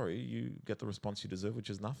 I'm sorry, you get the response you deserve, which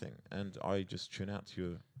is nothing. And I just tune out to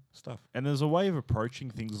your stuff. And there's a way of approaching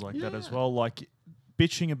things like that as Yeah. well. Like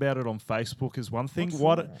bitching about it on Facebook is one thing.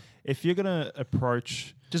 What for? If you're gonna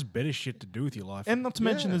approach, Just better shit to do with your life. and not to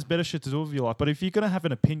mention Yeah. there's better shit to do with your life, but if you're gonna have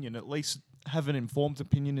an opinion, at least have an informed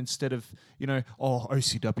opinion instead of, you know, oh,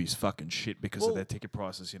 OCW's fucking shit because Well- of their ticket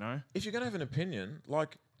prices, you know? If you're going to have an opinion,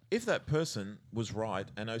 like, if that person was right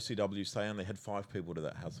and OCW say only had 5 people to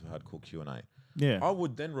that House of Hardcore Q&A, Yeah. I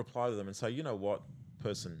would then reply to them and say, you know what,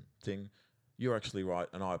 person thing, you're actually right,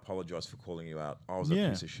 and I apologize for calling you out. I was a Yeah.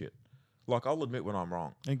 piece of shit. Like, I'll admit when I'm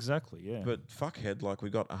wrong. Exactly, yeah. But fuckhead, like, we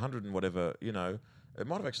got 100 and whatever, you know, it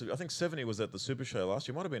might have actually, I think 70 was at the Super Show last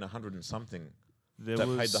year. It might have been 100 and something there that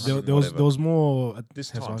was paid the there, 100 there was whatever. there was more at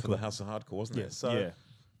this House of time for the Hardcore. House of Hardcore, wasn't Yeah. there? So, yeah. do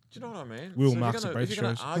you know what I mean? Will so marks at both if you're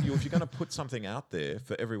going shows. to argue, if you're going to put something out there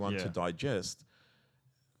for everyone to Yeah. digest,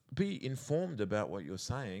 be informed about what you're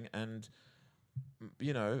saying and,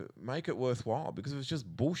 you know, make it worthwhile. Because if it's just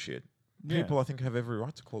bullshit, Yeah. people, I think, have every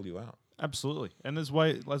right to call you out. Absolutely. And there's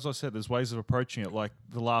as I said, there's ways of approaching it. Like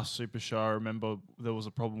the last Super Show, I remember there was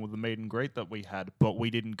a problem with the meet and greet that we had, but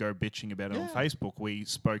we didn't go bitching about it on Yeah. Facebook. We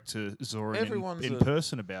spoke to Zoran Everyone's in a-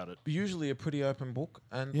 person about it. Usually a pretty open book.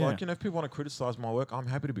 And, Yeah. like, you know, if people want to criticize my work, I'm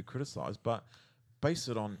happy to be criticized, but base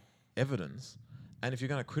it on evidence. And if you're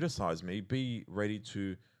going to criticize me, be ready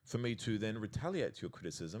for me to then retaliate to your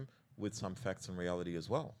criticism with some facts and reality as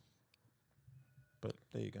well. But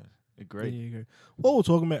there you go. There Agreed. you go. While we're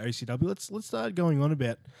talking about OCW, let's start going on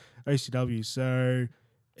about OCW. So,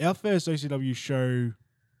 our first OCW show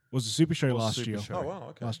was the Super Show Was last Super year. Show. Oh, wow,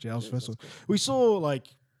 okay. Last year, I was Yes, first that's one. cool. We saw like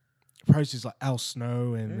posters like Al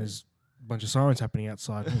Snow, and there's a bunch of sirens happening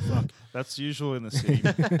outside. Oh, fuck. That's usual in the city.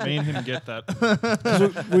 Me and him get that.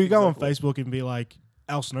 'Cause we go on Facebook and be like,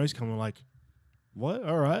 Al Snow's coming. We're like, what?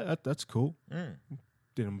 All right, that's cool. Mm.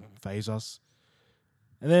 Didn't phase us.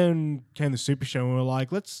 And then came the Super Show, and we were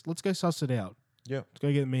like, let's go suss it out. Yeah. Let's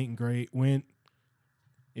go get the meet and greet. Went,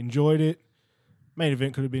 enjoyed it. Main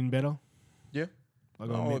event could have been better. Yeah. I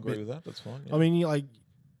gotta I'll admit, agree but- with that. That's fine. I mean, like,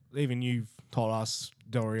 Even you've told us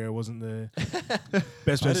Del Rio wasn't the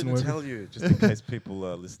best I person didn't working. tell you, just in case people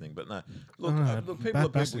are listening. But no, look, No, look, people bad are people.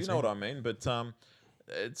 bastards, You know what I mean? But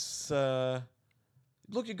it's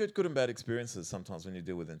look, you get good and bad experiences sometimes when you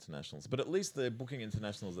deal with internationals. But at least they're booking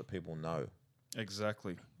internationals that people know.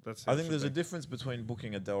 Exactly. That's. I think there's a difference between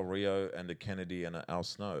booking a Del Rio and a Kennedy and a Al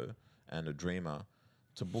Snow and a Dreamer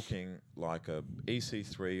to booking like a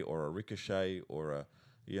EC3 or a Ricochet or a,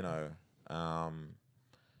 you know,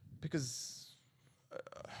 because,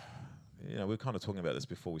 you know, we were kind of talking about this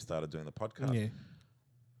before we started doing the podcast. Yeah.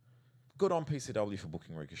 Good on PCW for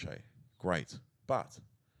booking Ricochet. Great. But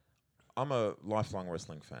I'm a lifelong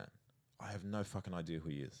wrestling fan. I have no fucking idea who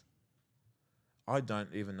he is. I don't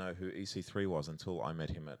even know who EC3 was until I met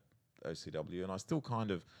him at OCW, and I still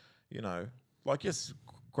kind of, you know, like, yes,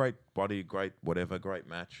 great body, great whatever, great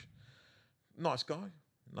match. Nice guy.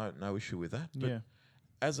 No issue with that. But Yeah.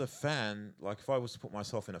 as a fan, like if I was to put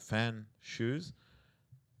myself in a fan shoes,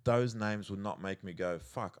 those names would not make me go,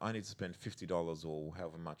 fuck, I need to spend $50 or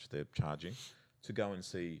however much they're charging to go and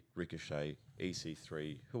see Ricochet,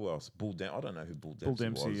 EC3, who else? Bull Dempsey. I don't know who Bull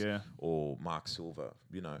Dempsey was. yeah. Or Mark Silver,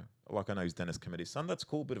 you know. Like I know he's Dennis Committee's son. That's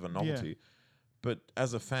cool, bit of a novelty. But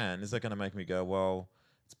as a fan, is that going to make me go, well,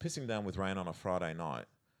 it's pissing down with rain on a Friday night.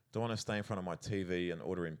 Do I want to stay in front of my TV and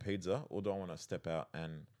order in pizza, or do I want to step out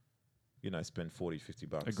and, you know, spend $40,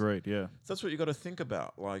 $50? Agreed. Yeah. So that's what you got to think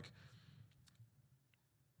about. Like,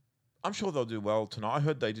 I'm sure they'll do well tonight. I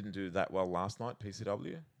heard they didn't do that well last night,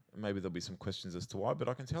 PCW. Maybe there'll be some questions as to why, but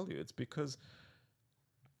I can tell you it's because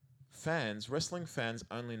wrestling fans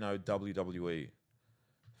only know WWE.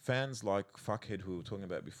 Fans like Fuckhead, who we were talking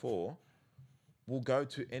about before, will go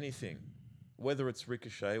to anything, whether it's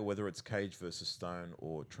Ricochet or whether it's Cage versus Stone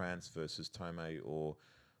or Trance versus Tomei or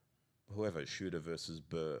whoever, Shooter versus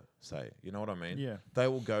Burr, say. You know what I mean? Yeah. They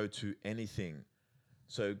will go to anything.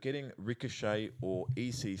 So getting Ricochet or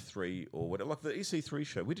EC3 or whatever, like the EC3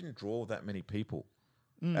 show, we didn't draw that many people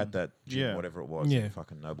at that gym, Yeah. whatever it was, Yeah. in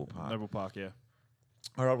fucking Noble Park. Noble Park. Yeah.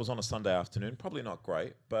 All right, it was on a Sunday afternoon, probably not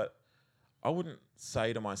great, but I wouldn't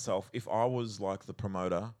say to myself, if I was like the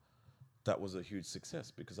promoter, that was a huge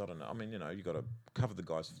success, because I don't know. I mean, you know, you got to cover the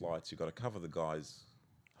guy's flights, you got to cover the guy's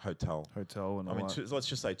hotel. And I all mean, that. let's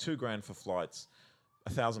just say $2,000 for flights,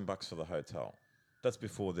 $1,000 for the hotel. That's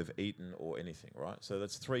before they've eaten or anything, right? So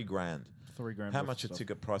that's $3,000. $3,000. How worth much a of stuff.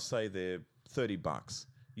 ticket price? Say they're $30.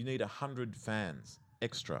 You need 100 fans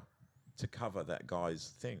extra to cover that guy's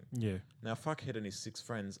thing. Yeah. Now, Fuckhead and his 6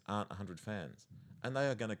 friends aren't 100 fans, and they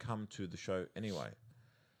are going to come to the show anyway.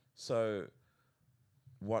 So,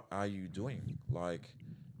 what are you doing? Like,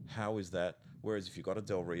 how is that? Whereas if you got a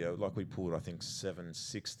Del Rio, like we pulled, I think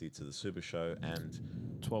 $760 to the Super Show and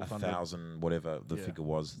 1,200. 1,000, whatever the Yeah. figure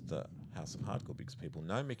was, the House of Hardcore, because people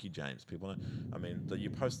know Mickey James. People know. I mean, you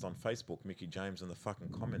post on Facebook Mickey James, and the fucking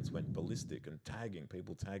comments went ballistic and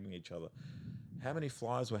people tagging each other. How many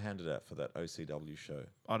flyers were handed out for that OCW show?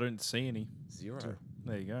 I don't see any. 0.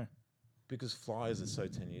 There you go. Because flyers are so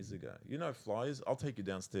 10 years ago. You know flyers? I'll take you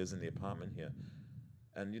downstairs in the apartment here.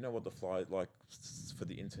 And you know what the flyer, like for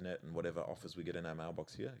the internet and whatever offers we get in our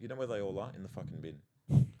mailbox here? You know where they all are? In the fucking bin.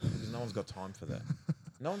 Because no one's got time for that.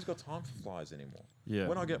 No one's got time for flyers anymore. Yeah.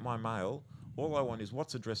 When I get my mail, all I want is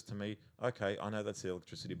what's addressed to me. Okay, I know that's the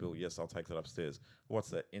electricity bill. Yes, I'll take that upstairs. What's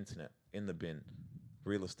that? Internet. In the bin.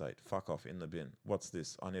 Real estate. Fuck off. In the bin. What's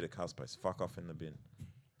this? I need a car space. Fuck off. In the bin.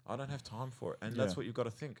 I don't have time for it. And that's Yeah. what you've got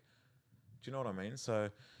to think. Do you know what I mean? So,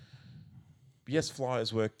 yes,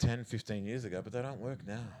 flyers worked 10, 15 years ago, but they don't work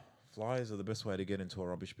now. Flyers are the best way to get into a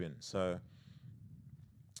rubbish bin. So,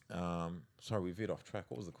 sorry, we veered off track.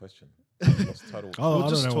 What was the question? Lost total. Oh, We're I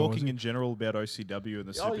just don't know what talking was in general about OCW and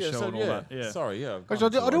the Super Oh, yeah, Show so and all that. Yeah. Sorry, yeah. I've Actually,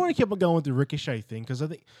 gone I do to, want to keep on going with the Ricochet thing, because I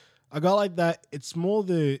think a guy like that, it's more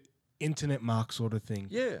the internet mark sort of thing.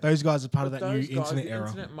 Yeah. Those guys are part of But that new those guys, internet the era.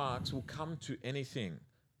 internet marks will come to anything.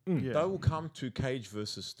 Yeah. They will come to Cage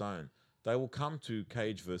versus Stone. They will come to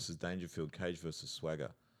Cage versus Dangerfield, Cage versus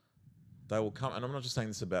Swagger. They will come, and I'm not just saying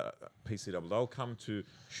this about PCW. They'll come to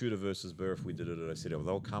Shooter versus Burr if we did it at OCW.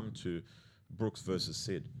 They'll come to Brooks versus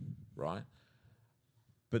Sid, right?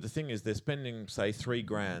 But the thing is, they're spending, say,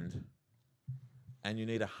 $3,000, and you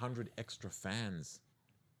need 100 extra fans.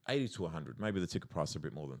 80 to 100. Maybe the ticket price is a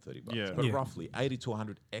bit more than $30. Yeah. But Yeah. roughly 80 to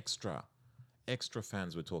 100 extra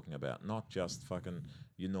fans we're talking about, not just fucking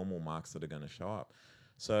your normal marks that are going to show up.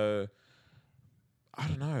 So, I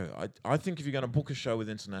don't know. I think if you're going to book a show with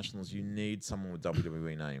internationals, you need someone with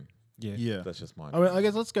WWE name. Yeah. Yeah. That's just my I mean, I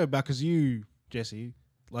guess let's go back, because you, Jesse,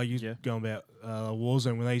 like you Yeah. going about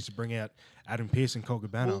Warzone when they used to bring out Adam Pearce and Cole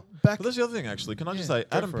Cabana. Well, back But that's the other thing, actually. Can I just Yeah, say,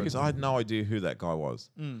 go Adam for it. Pearce, I had no idea who that guy was.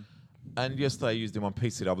 And yesterday I used him on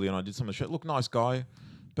PCW and I did some of the shit. Look, nice guy.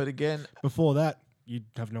 But again, Before that, you'd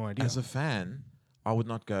have no idea. as a fan, I would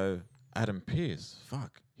not go, Adam Pearce,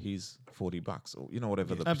 fuck, he's $40 or,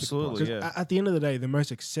 whatever the Absolutely, price. yeah. At the end of the day, the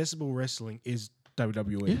most accessible wrestling is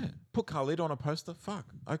WWE. Yeah. Put Khalid on a poster, fuck.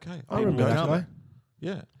 Okay. I will remember go that to guy.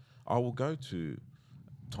 Yeah. I will go to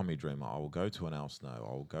Tommy Dreamer. I will go to an Al Snow.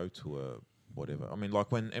 I will go to a whatever. I mean,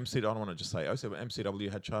 like when MCW, I don't want to just say, when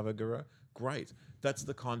MCW had Chavo Guerrero, great. That's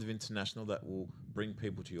the kind of international that will bring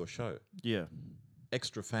people to your show. Yeah.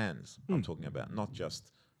 Extra fans, I'm talking about, not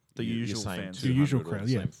just The you're usual saying fans. 200 The usual or crowd,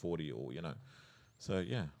 the yeah. same 40 or, So,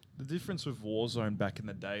 yeah. The difference with Warzone back in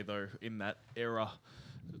the day, though, in that era,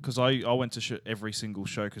 because I went to every single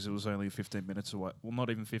show because it was only 15 minutes away. Well, not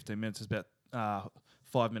even 15 minutes. It's about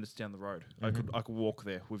 5 minutes down the road. I could walk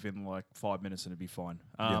there within like 5 minutes and it'd be fine.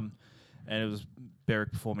 And it was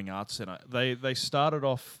Berwick Performing Arts Centre. They started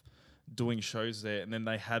off doing shows there, and then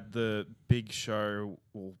they had the big show.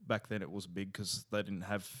 Well, back then it was big because they didn't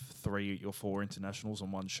have 3 or 4 internationals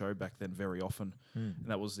on one show back then very often. And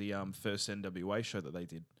that was the first NWA show that they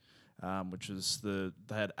did, which was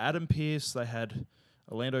they had Adam Pearce, they had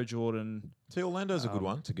Orlando Jordan. See, Orlando's a good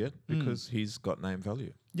one to get because he's got name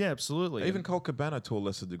value. Yeah, absolutely. Even Colt Cabana to a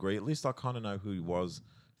lesser degree. At least I kind of know who he was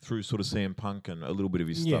through sort of CM Punk and a little bit of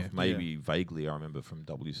his stuff. Maybe vaguely I remember from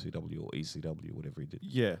WCW or ECW, whatever he did.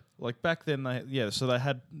 Yeah, like back then so they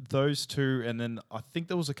had those two, and then I think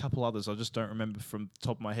there was a couple others. I just don't remember from the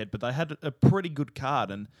top of my head, but they had a pretty good card.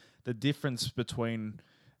 And the difference between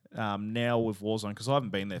now with Warzone, because I haven't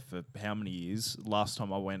been there for how many years. Last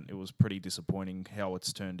time I went, it was pretty disappointing how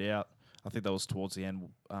it's turned out. I think that was towards the end.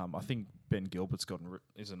 I think Ben Gilbert's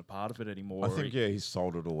isn't a part of it anymore. I think he's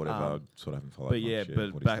sold it or whatever. I sort of haven't followed. But much,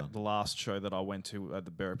 but what he's back done. the last show that I went to at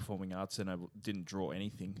the Berwick Performing Arts Centre didn't draw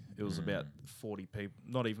anything. It was about 40 people,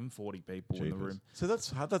 not even 40 people in the Jeepers. room. So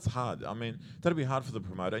that's hard. That's hard. I mean, that'd be hard for the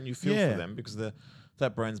promoter, and you feel Yeah. for them because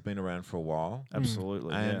that brand's been around for a while,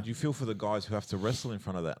 Absolutely, and you feel for the guys who have to wrestle in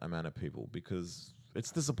front of that amount of people because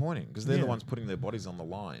it's disappointing because they're the ones putting their bodies on the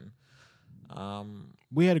line.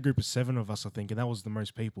 We had a group of 7 of us, I think, and that was the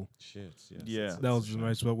most people. Shit. Yes, Yeah. That was the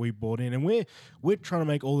most what we brought in, and we're trying to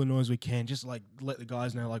make all the noise we can, just like let the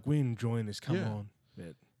guys know, like we're enjoying this. Come Yeah.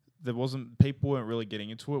 on. People weren't really getting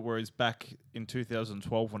into it. Whereas back in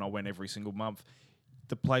 2012, when I went every single month,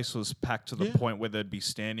 the place was packed to the Yeah. point where there'd be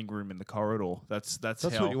standing room in the corridor. That's That's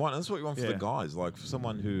how what you want. That's what you want for Yeah. the guys. Like for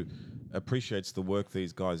someone who appreciates the work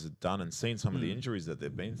these guys have done and seen some of the injuries that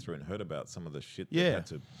they've been through and heard about some of the shit they Yeah. had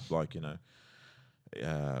to, like,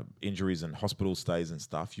 injuries and hospital stays and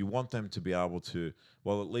stuff. You want them to be able to,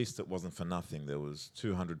 well, at least it wasn't for nothing. There was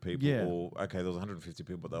 200 people Yeah. or, okay, there was 150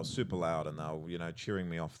 people, but they were super loud and they were, cheering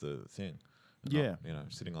me off the thing. And Yeah.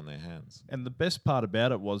 not, sitting on their hands. And the best part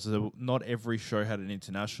about it was that not every show had an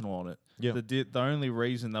international on it. Yeah. The only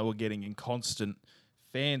reason they were getting in constant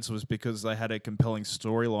fans was because they had a compelling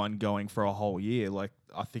storyline going for a whole year. Like,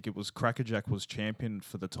 I think it was Crackerjack was champion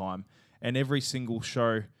for the time. And every single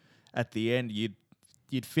show at the end, you'd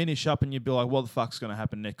finish up and you'd be like, what the fuck's going to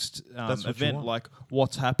happen next That's what you event? want. Like,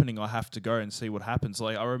 what's happening? I have to go and see what happens.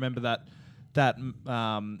 Like, I remember that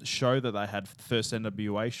show that they had, first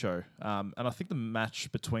NWA show, and I think the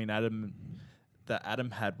match between Adam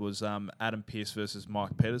had was Adam Pearce versus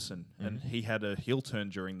Mike Pedersen, and he had a heel turn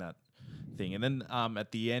during that thing. And then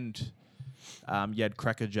at the end, you had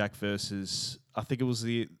Crackerjack versus, I think it was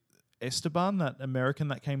the Esteban, that American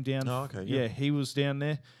that came down. Oh, okay, Yeah, yeah. he was down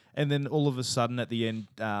there. And then all of a sudden at the end,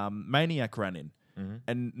 Maniac ran in.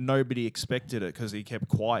 And nobody expected it because he kept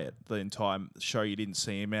quiet the entire show. You didn't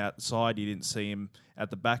see him outside. You didn't see him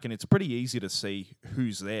at the back. And it's pretty easy to see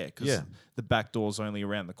who's there because the back door's only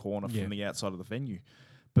around the corner from the outside of the venue.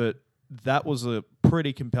 But that was a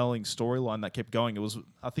pretty compelling storyline that kept going.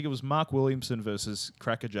 I think it was Mark Williamson versus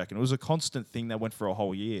Crackerjack. And it was a constant thing that went for a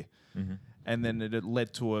whole year. And then it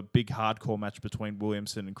led to a big hardcore match between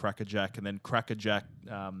Williamson and Crackerjack. And then Crackerjack...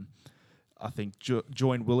 I think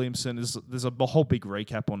joined Williamson. There's a whole big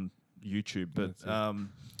recap on YouTube, but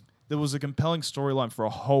there was a compelling storyline for a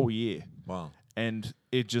whole year. Wow. And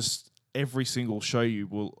it just, every single show you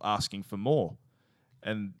were asking for more.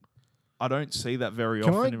 And I don't see that very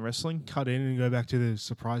Can often I in wrestling. Cut in and go back to the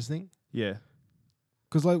surprise thing. Yeah.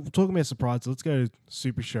 Because like talking about surprise, let's go to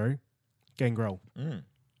Super Show, Gangrel.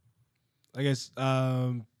 I guess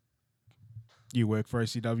you work for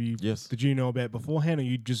OCW. Yes. Did you know about it beforehand, or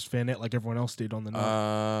you just found out like everyone else did on the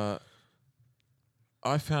night?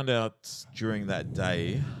 I found out during that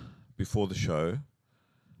day before the show.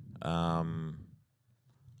 I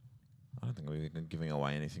don't think we're giving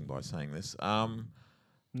away anything by saying this.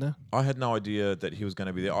 No. I had no idea that he was going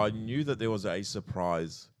to be there. I knew that there was a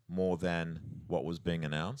surprise more than what was being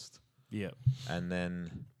announced. Yeah. And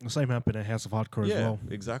then The same happened at House of Hardcore as well.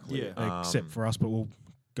 exactly. Yeah. Except for us, but we'll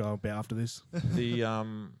go about after this. The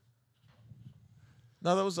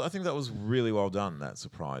no, I think that was really well done, that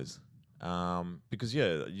surprise. Because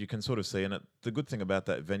you can sort of see, and the good thing about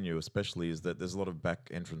that venue especially is that there's a lot of back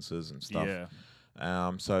entrances and stuff. Yeah.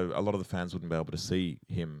 So a lot of the fans wouldn't be able to see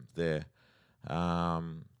him there. I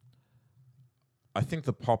think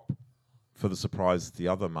the pop for the surprise the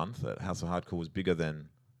other month at House of Hardcore was bigger than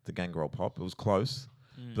the Gangrel pop. It was close.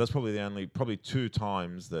 But that's probably probably 2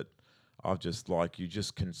 times that I've just you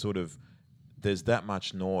just can sort of, there's that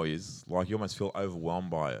much noise, like you almost feel overwhelmed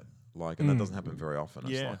by it. And that doesn't happen very often.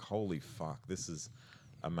 It's like, holy fuck, this is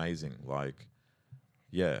amazing.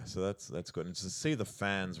 So that's good. And to see the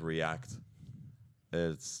fans react,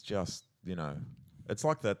 it's just, it's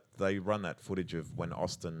like that. They run that footage of when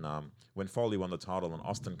Austin, when Foley won the title and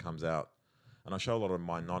Austin comes out. And I show a lot of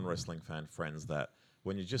my non-wrestling fan friends that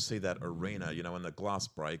when you just see that arena, when the glass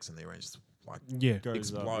breaks and the arena just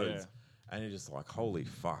explodes. And you're just like, holy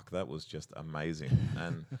fuck, that was just amazing.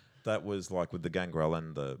 And that was with the Gangrel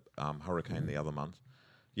and the Hurricane the other month.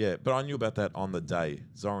 Yeah, but I knew about that on the day.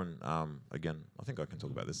 Zoran, again, I think I can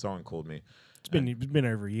talk about this. Zoran called me. It's been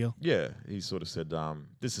over a year. Yeah, he sort of said,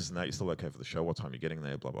 this isn't that. You're still okay for the show. What time are you getting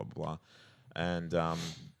there? Blah, blah, blah. And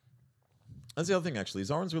that's the other thing, actually.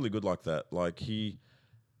 Zoran's really good like that.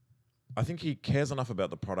 I think he cares enough about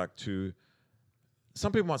the product to...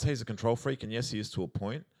 Some people might say he's a control freak, and yes, he is to a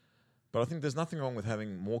point. But I think there's nothing wrong with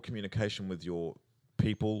having more communication with your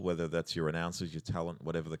people, whether that's your announcers, your talent,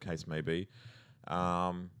 whatever the case may be.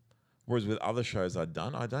 Whereas with other shows I'd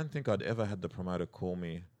done, I don't think I'd ever had the promoter call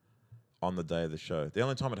me on the day of the show. The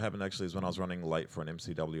only time it happened actually is when I was running late for an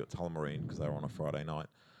MCW at Tullamarine because they were on a Friday night.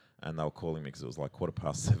 And they were calling me because it was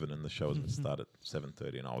 7:15 and the show was going to start at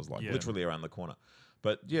 7:30 and I was literally around the corner.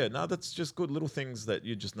 But that's just good little things that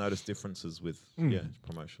you just notice differences with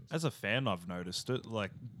promotions. As a fan, I've noticed it,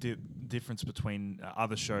 difference between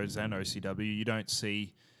other shows and OCW. You don't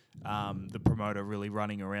see the promoter really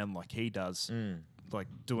running around like he does,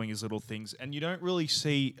 doing his little things. And you don't really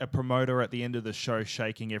see a promoter at the end of the show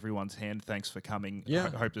shaking everyone's hand. Thanks for coming. Yeah.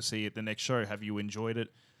 Hope to see you at the next show. Have you enjoyed it?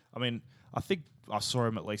 I mean, I think I saw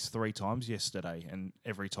him at least 3 times yesterday, and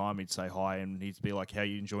every time he'd say hi and he'd be like, how are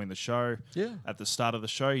you enjoying the show? Yeah. At the start of the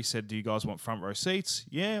show, he said, do you guys want front row seats?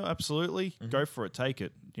 Yeah, absolutely. Go for it. Take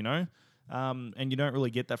it, and you don't really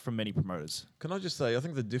get that from many promoters. Can I just say, I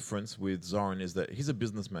think the difference with Zoran is that he's a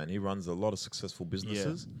businessman. He runs a lot of successful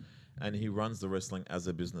businesses, and he runs the wrestling as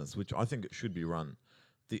a business, which I think it should be run.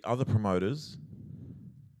 The other promoters,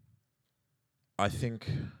 I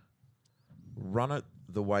think, run it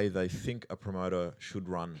the way they think a promoter should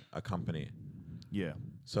run a company. Yeah.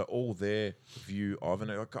 So all their view of,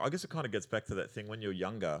 and I guess it kind of gets back to that thing, when you're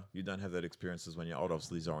younger, you don't have that experience as when you're old.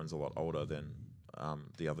 Obviously, Zoran's a lot older than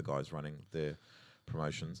the other guys running their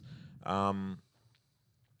promotions.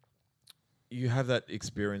 You have that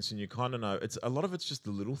experience and you kind of know, a lot of it's just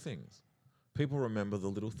the little things. People remember the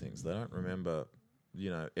little things. They don't remember,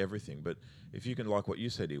 everything. But if you can, like what you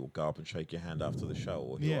said, he'll go up and shake your hand after the show,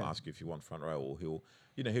 or he'll ask you if you want front row, or he'll,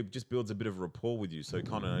 he just builds a bit of rapport with you, so he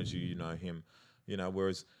kind of knows you know him,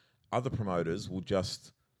 whereas other promoters will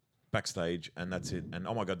just backstage and that's it. And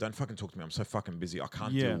oh my God, don't fucking talk to me. I'm so fucking busy.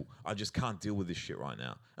 I just can't deal with this shit right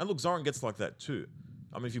now. And look, Zoran gets like that too.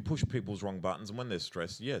 I mean, if you push people's wrong buttons and when they're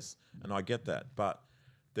stressed, yes, and I get that. But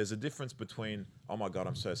there's a difference between, oh my God,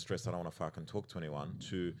 I'm so stressed, I don't want to fucking talk to anyone,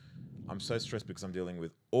 to I'm so stressed because I'm dealing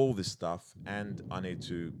with all this stuff and I need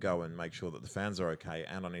to go and make sure that the fans are okay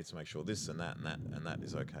and I need to make sure this and that and that and that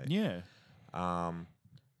is okay. Yeah.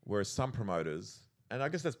 Whereas some promoters, and I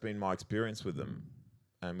guess that's been my experience with them,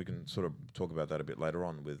 and we can sort of talk about that a bit later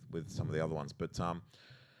on with some of the other ones, but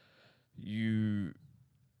you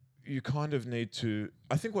kind of need to,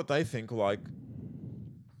 I think what they think,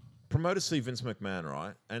 promoters see Vince McMahon,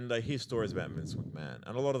 right? And they hear stories about Vince McMahon.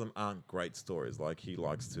 And a lot of them aren't great stories. He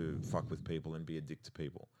likes to fuck with people and be a dick to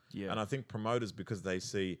people. Yeah. And I think promoters, because they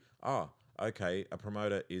see, okay, a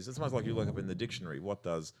promoter is, it's almost like you look up in the dictionary, what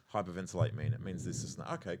does hyperventilate mean? It means this, and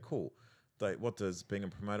that. Okay, cool. What does being a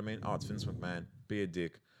promoter mean? Oh, it's Vince McMahon, be a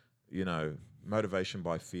dick, motivation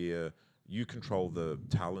by fear, you control the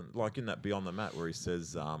talent. Like in that Beyond the Mat where he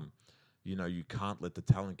says, you can't let the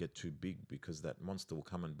talent get too big because that monster will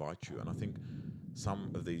come and bite you. And I think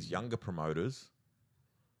some of these younger promoters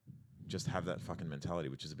just have that fucking mentality,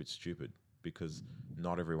 which is a bit stupid because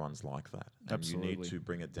not everyone's like that. And Absolutely. You need to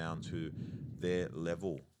bring it down to their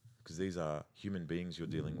level because these are human beings you're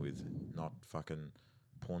dealing with, not fucking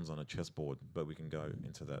pawns on a chessboard, but we can go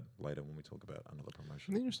into that later when we talk about another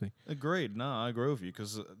promotion. Interesting. Agreed. No, I agree with you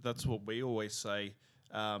because that's what we always say.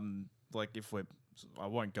 Like if I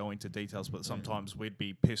won't go into details, but sometimes we'd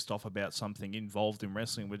be pissed off about something involved in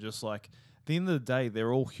wrestling. We're just like, at the end of the day,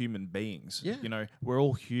 they're all human beings. Yeah. You know, we're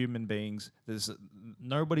all human beings.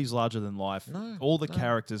 Nobody's larger than life. No, all the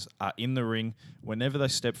characters are in the ring. Whenever they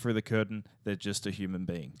step through the curtain, they're just a human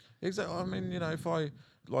being. Exactly. I mean, if I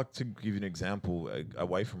like to give you an example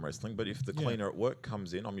away from wrestling, but if the cleaner at work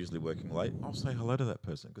comes in, I'm usually working late, I'll say hello to that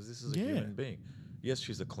person because this is a human being. Yes,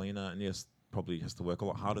 she's a cleaner, and yes, probably has to work a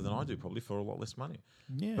lot harder than I do, probably for a lot less money.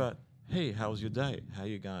 Yeah. But hey, how's your day? How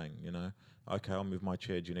you going? Okay, I'll move my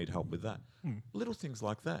chair. Do you need help with that? Little things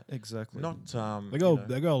like that. Exactly. Not They go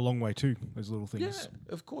a long way too. Those little things.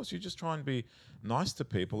 Yeah, of course. You just try and be nice to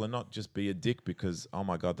people and not just be a dick because, oh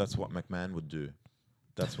my God, that's what McMahon would do.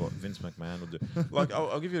 That's what Vince McMahon would do. Like,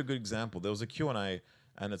 I'll give you a good example. There was a Q&A,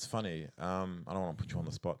 and it's funny. I don't want to put you on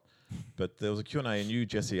the spot, but there was a Q&A, and you,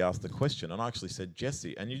 Jesse, asked the question, and I actually said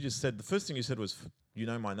Jesse, and you just said, the first thing you said was, you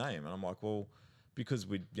know my name, and I'm like, well, because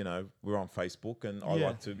we're on Facebook, and I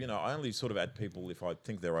like to, I only sort of add people if I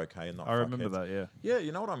think they're okay and not. I remember fuckheads. that, yeah. Yeah,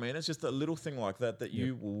 you know what I mean? It's just a little thing like that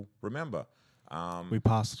you will remember. We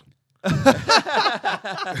passed.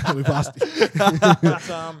 We passed.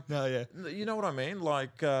 But, No, yeah. you know what I mean?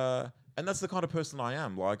 Like, and that's the kind of person I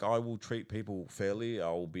am. Like, I will treat people fairly. I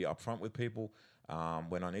will be upfront with people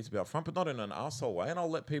when I need to be upfront, but not in an arsehole way. And I'll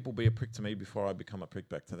let people be a prick to me before I become a prick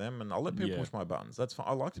back to them. And I'll let people push my buttons. That's fine.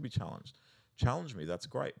 I like to be challenged. Challenge me. That's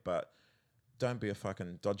great. But don't be a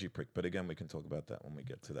fucking dodgy prick. But again, we can talk about that when we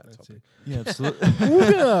get to that topic. Yeah, absolutely.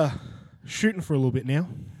 We're gonna shooting for a little bit now.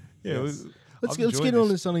 Yeah, Yes. Let's get on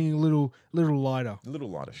to something a little lighter. A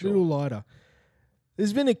little lighter, sure. Little lighter.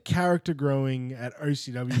 There's been a character growing at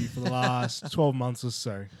OCW for the last 12 months or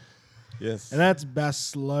so. Yes. And that's Bass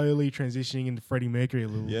slowly transitioning into Freddie Mercury a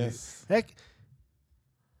little Yes. bit. Heck,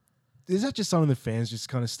 is that just something the fans just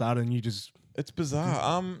kind of started and you just... It's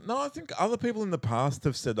bizarre. No, I think other people in the past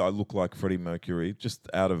have said I look like Freddie Mercury, just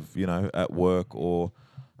out of, at work or...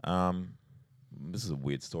 this is a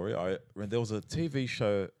weird story. There was a TV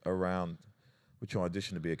show around which I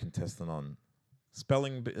auditioned to be a contestant on.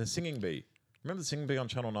 Singing Bee. Remember the Singing Bee on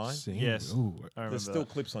Channel 9? Yes. Ooh. I remember There's still that.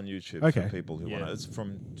 clips on YouTube Okay. for people who want Yeah. it. It's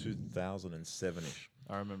from 2007-ish.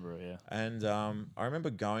 I remember it, yeah. And I remember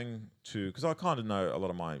going to, because I kind of know a lot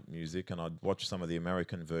of my music, and I'd watched some of the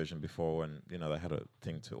American version before, and they had a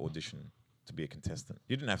thing to audition to be a contestant.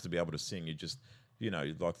 You didn't have to be able to sing. You just,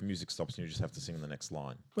 like the music stops and you just have to sing the next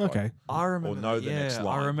line. Okay. Like, I remember or know that, the next yeah, I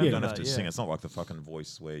line. remember You don't that, have to yeah. sing. It's not like the fucking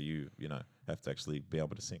voice where you have to actually be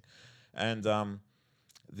able to sing. And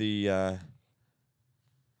the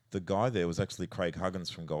guy there was actually Craig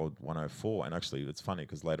Huggins from Gold 104. And actually, it's funny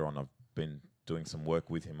because later on I've been doing some work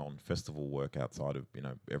with him on festival work outside of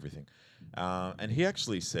everything. And he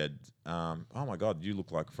actually said, "Oh my God, you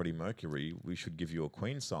look like Freddie Mercury. We should give you a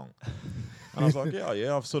Queen song." And I was like,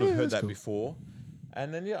 "Yeah, I've sort of heard that before."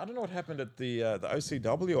 And then I don't know what happened at the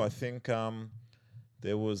OCW. I think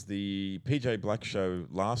there was the PJ Black show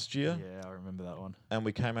last year. Yeah, I remember that one. And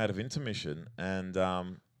we came out of intermission, and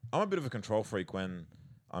I'm a bit of a control freak when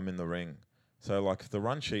I'm in the ring. So, like, if the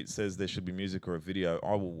run sheet says there should be music or a video,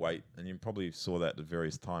 I will wait. And you probably saw that at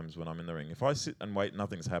various times when I'm in the ring. If I sit and wait,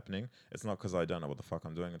 nothing's happening, it's not because I don't know what the fuck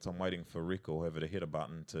I'm doing. It's I'm waiting for Rick or whoever to hit a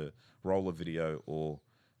button to roll a video or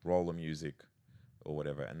roll a music or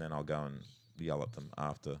whatever. And then I'll go and yell at them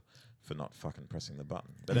after for not fucking pressing the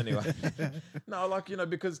button. But anyway, no,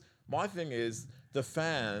 because my thing is the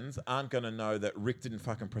fans aren't going to know that Rick didn't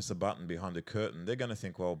fucking press a button behind a curtain. They're going to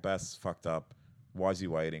think, well, Bass fucked up. Why is he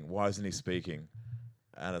waiting? Why isn't he speaking?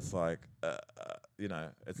 And it's like,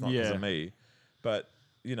 it's not because of me. But,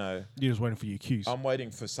 You're just waiting for your cues. I'm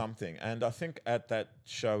waiting for something. And I think at that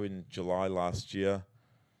show in July last year,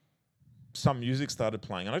 some music started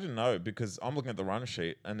playing. And I didn't know because I'm looking at the run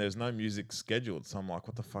sheet and there's no music scheduled. So I'm like,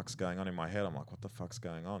 what the fuck's going on in my head? I'm like, what the fuck's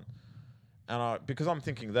going on? And because I'm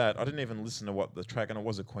thinking that, I didn't even listen to what the track, and it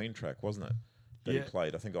was a Queen track, wasn't it? That he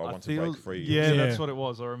played. I think I Want to Break Free. Yeah, that's what it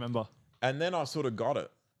was. I remember. And then I sort of got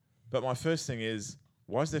it. But my first thing is,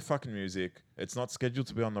 why is there fucking music? It's not scheduled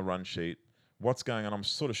to be on the run sheet. What's going on? I'm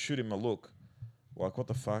sort of shooting him a look. Like, what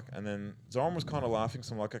the fuck? And then Zoran was kind of laughing.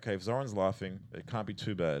 So I'm like, okay, if Zoran's laughing, it can't be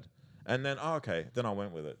too bad. And then, okay. Then I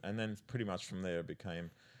went with it. And then pretty much from there it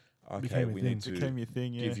became, okay, Became a we thing. need to Became your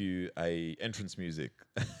thing, yeah. give you a entrance music.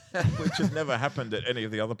 Which had never happened at any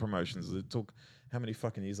of the other promotions. It took... How many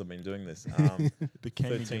fucking years I've been doing this?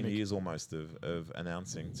 Became a 13 gimmick. years almost of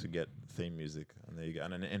announcing to get theme music. And there you go.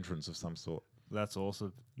 And an entrance of some sort. That's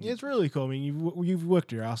awesome. Yeah, it's really cool. I mean, you've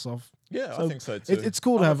worked your ass off. Yeah, So I think so too. It's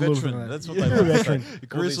cool to I'm have a a little veteran. bit of that. That's what You're they a like to veteran. say. All these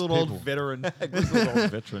Grizzled old people. veteran. Grizzled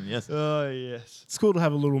old veteran, yes. Oh, yes. It's cool to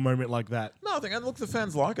have a little moment like that. No, I think, and look, the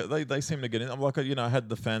fans like it. They seem to get in. I'm like, I had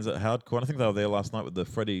the fans at Hardcore, and I think they were there last night with the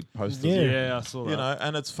Freddie posters. Yeah. I saw that. You know,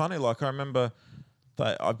 and it's funny. Like I remember,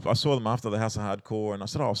 I saw them after the House of Hardcore, and I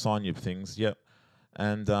said, "I'll sign you things." Yep.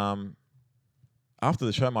 And after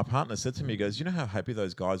the show, my partner said to me, he goes, "You know how happy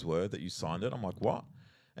those guys were that you signed it?" I'm like, "What?"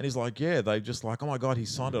 And he's like, "Yeah." They just like, "Oh my god, he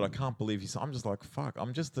signed it! I can't believe he signed." I'm just like, "Fuck!"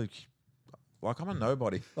 I'm just I'm a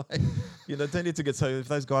nobody. Like, don't need to get so. If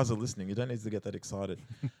those guys are listening, you don't need to get that excited.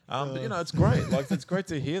 But it's great. Like it's great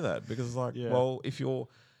to hear that because it's like, well, if you're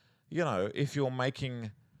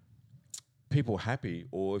making people happy,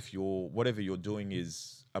 or if whatever you're doing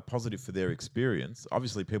is a positive for their experience.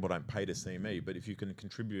 Obviously, people don't pay to see me, but if you can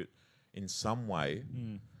contribute in some way,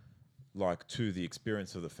 like to the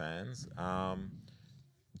experience of the fans,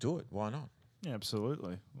 do it. Why not? Yeah,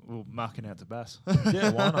 absolutely. Well, marking out to Bass.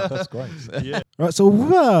 Yeah, why not? That's great. Yeah. All right, so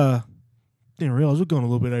didn't realize we're going a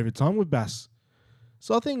little bit over time with Bass.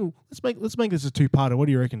 So I think let's make this a two-parter. What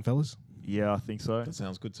do you reckon, fellas? Yeah, I think so. That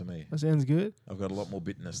sounds good to me. That sounds good. I've got a lot more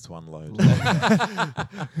bitterness to unload.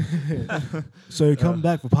 So come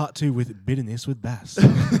back for part 2 with bitterness with Bass.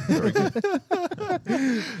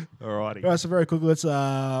 Alrighty. All right, so very quickly, let's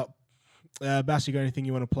Bass, you got anything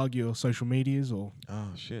you want to plug, your social medias or? Oh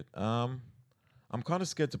shit. I'm kind of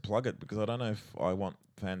scared to plug it because I don't know if I want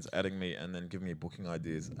fans adding me and then giving me booking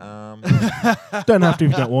ideas. Don't have to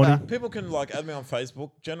if you don't want to. People can add me on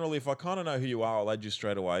Facebook. Generally, if I kind of know who you are, I'll add you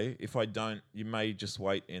straight away. If I don't, you may just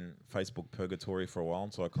wait in Facebook purgatory for a while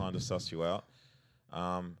until I kind of suss you out.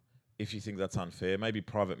 If you think that's unfair, maybe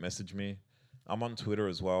private message me. I'm on Twitter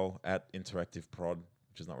as well, @InteractiveProd,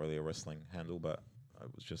 which is not really a wrestling handle, but it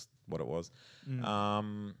was just what it was. Yeah.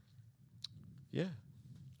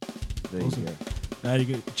 There Awesome. you go. You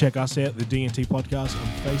can check us out, the DNT Podcast on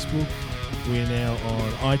Facebook. We are now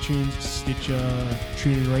on iTunes, Stitcher,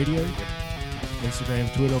 TuneIn Radio, Instagram,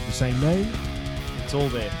 Twitter of the same name. It's all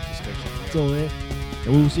there. Just go check it out. It's all there.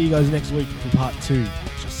 And we will see you guys next week for part 2.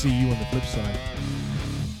 Shall see you on the flip side.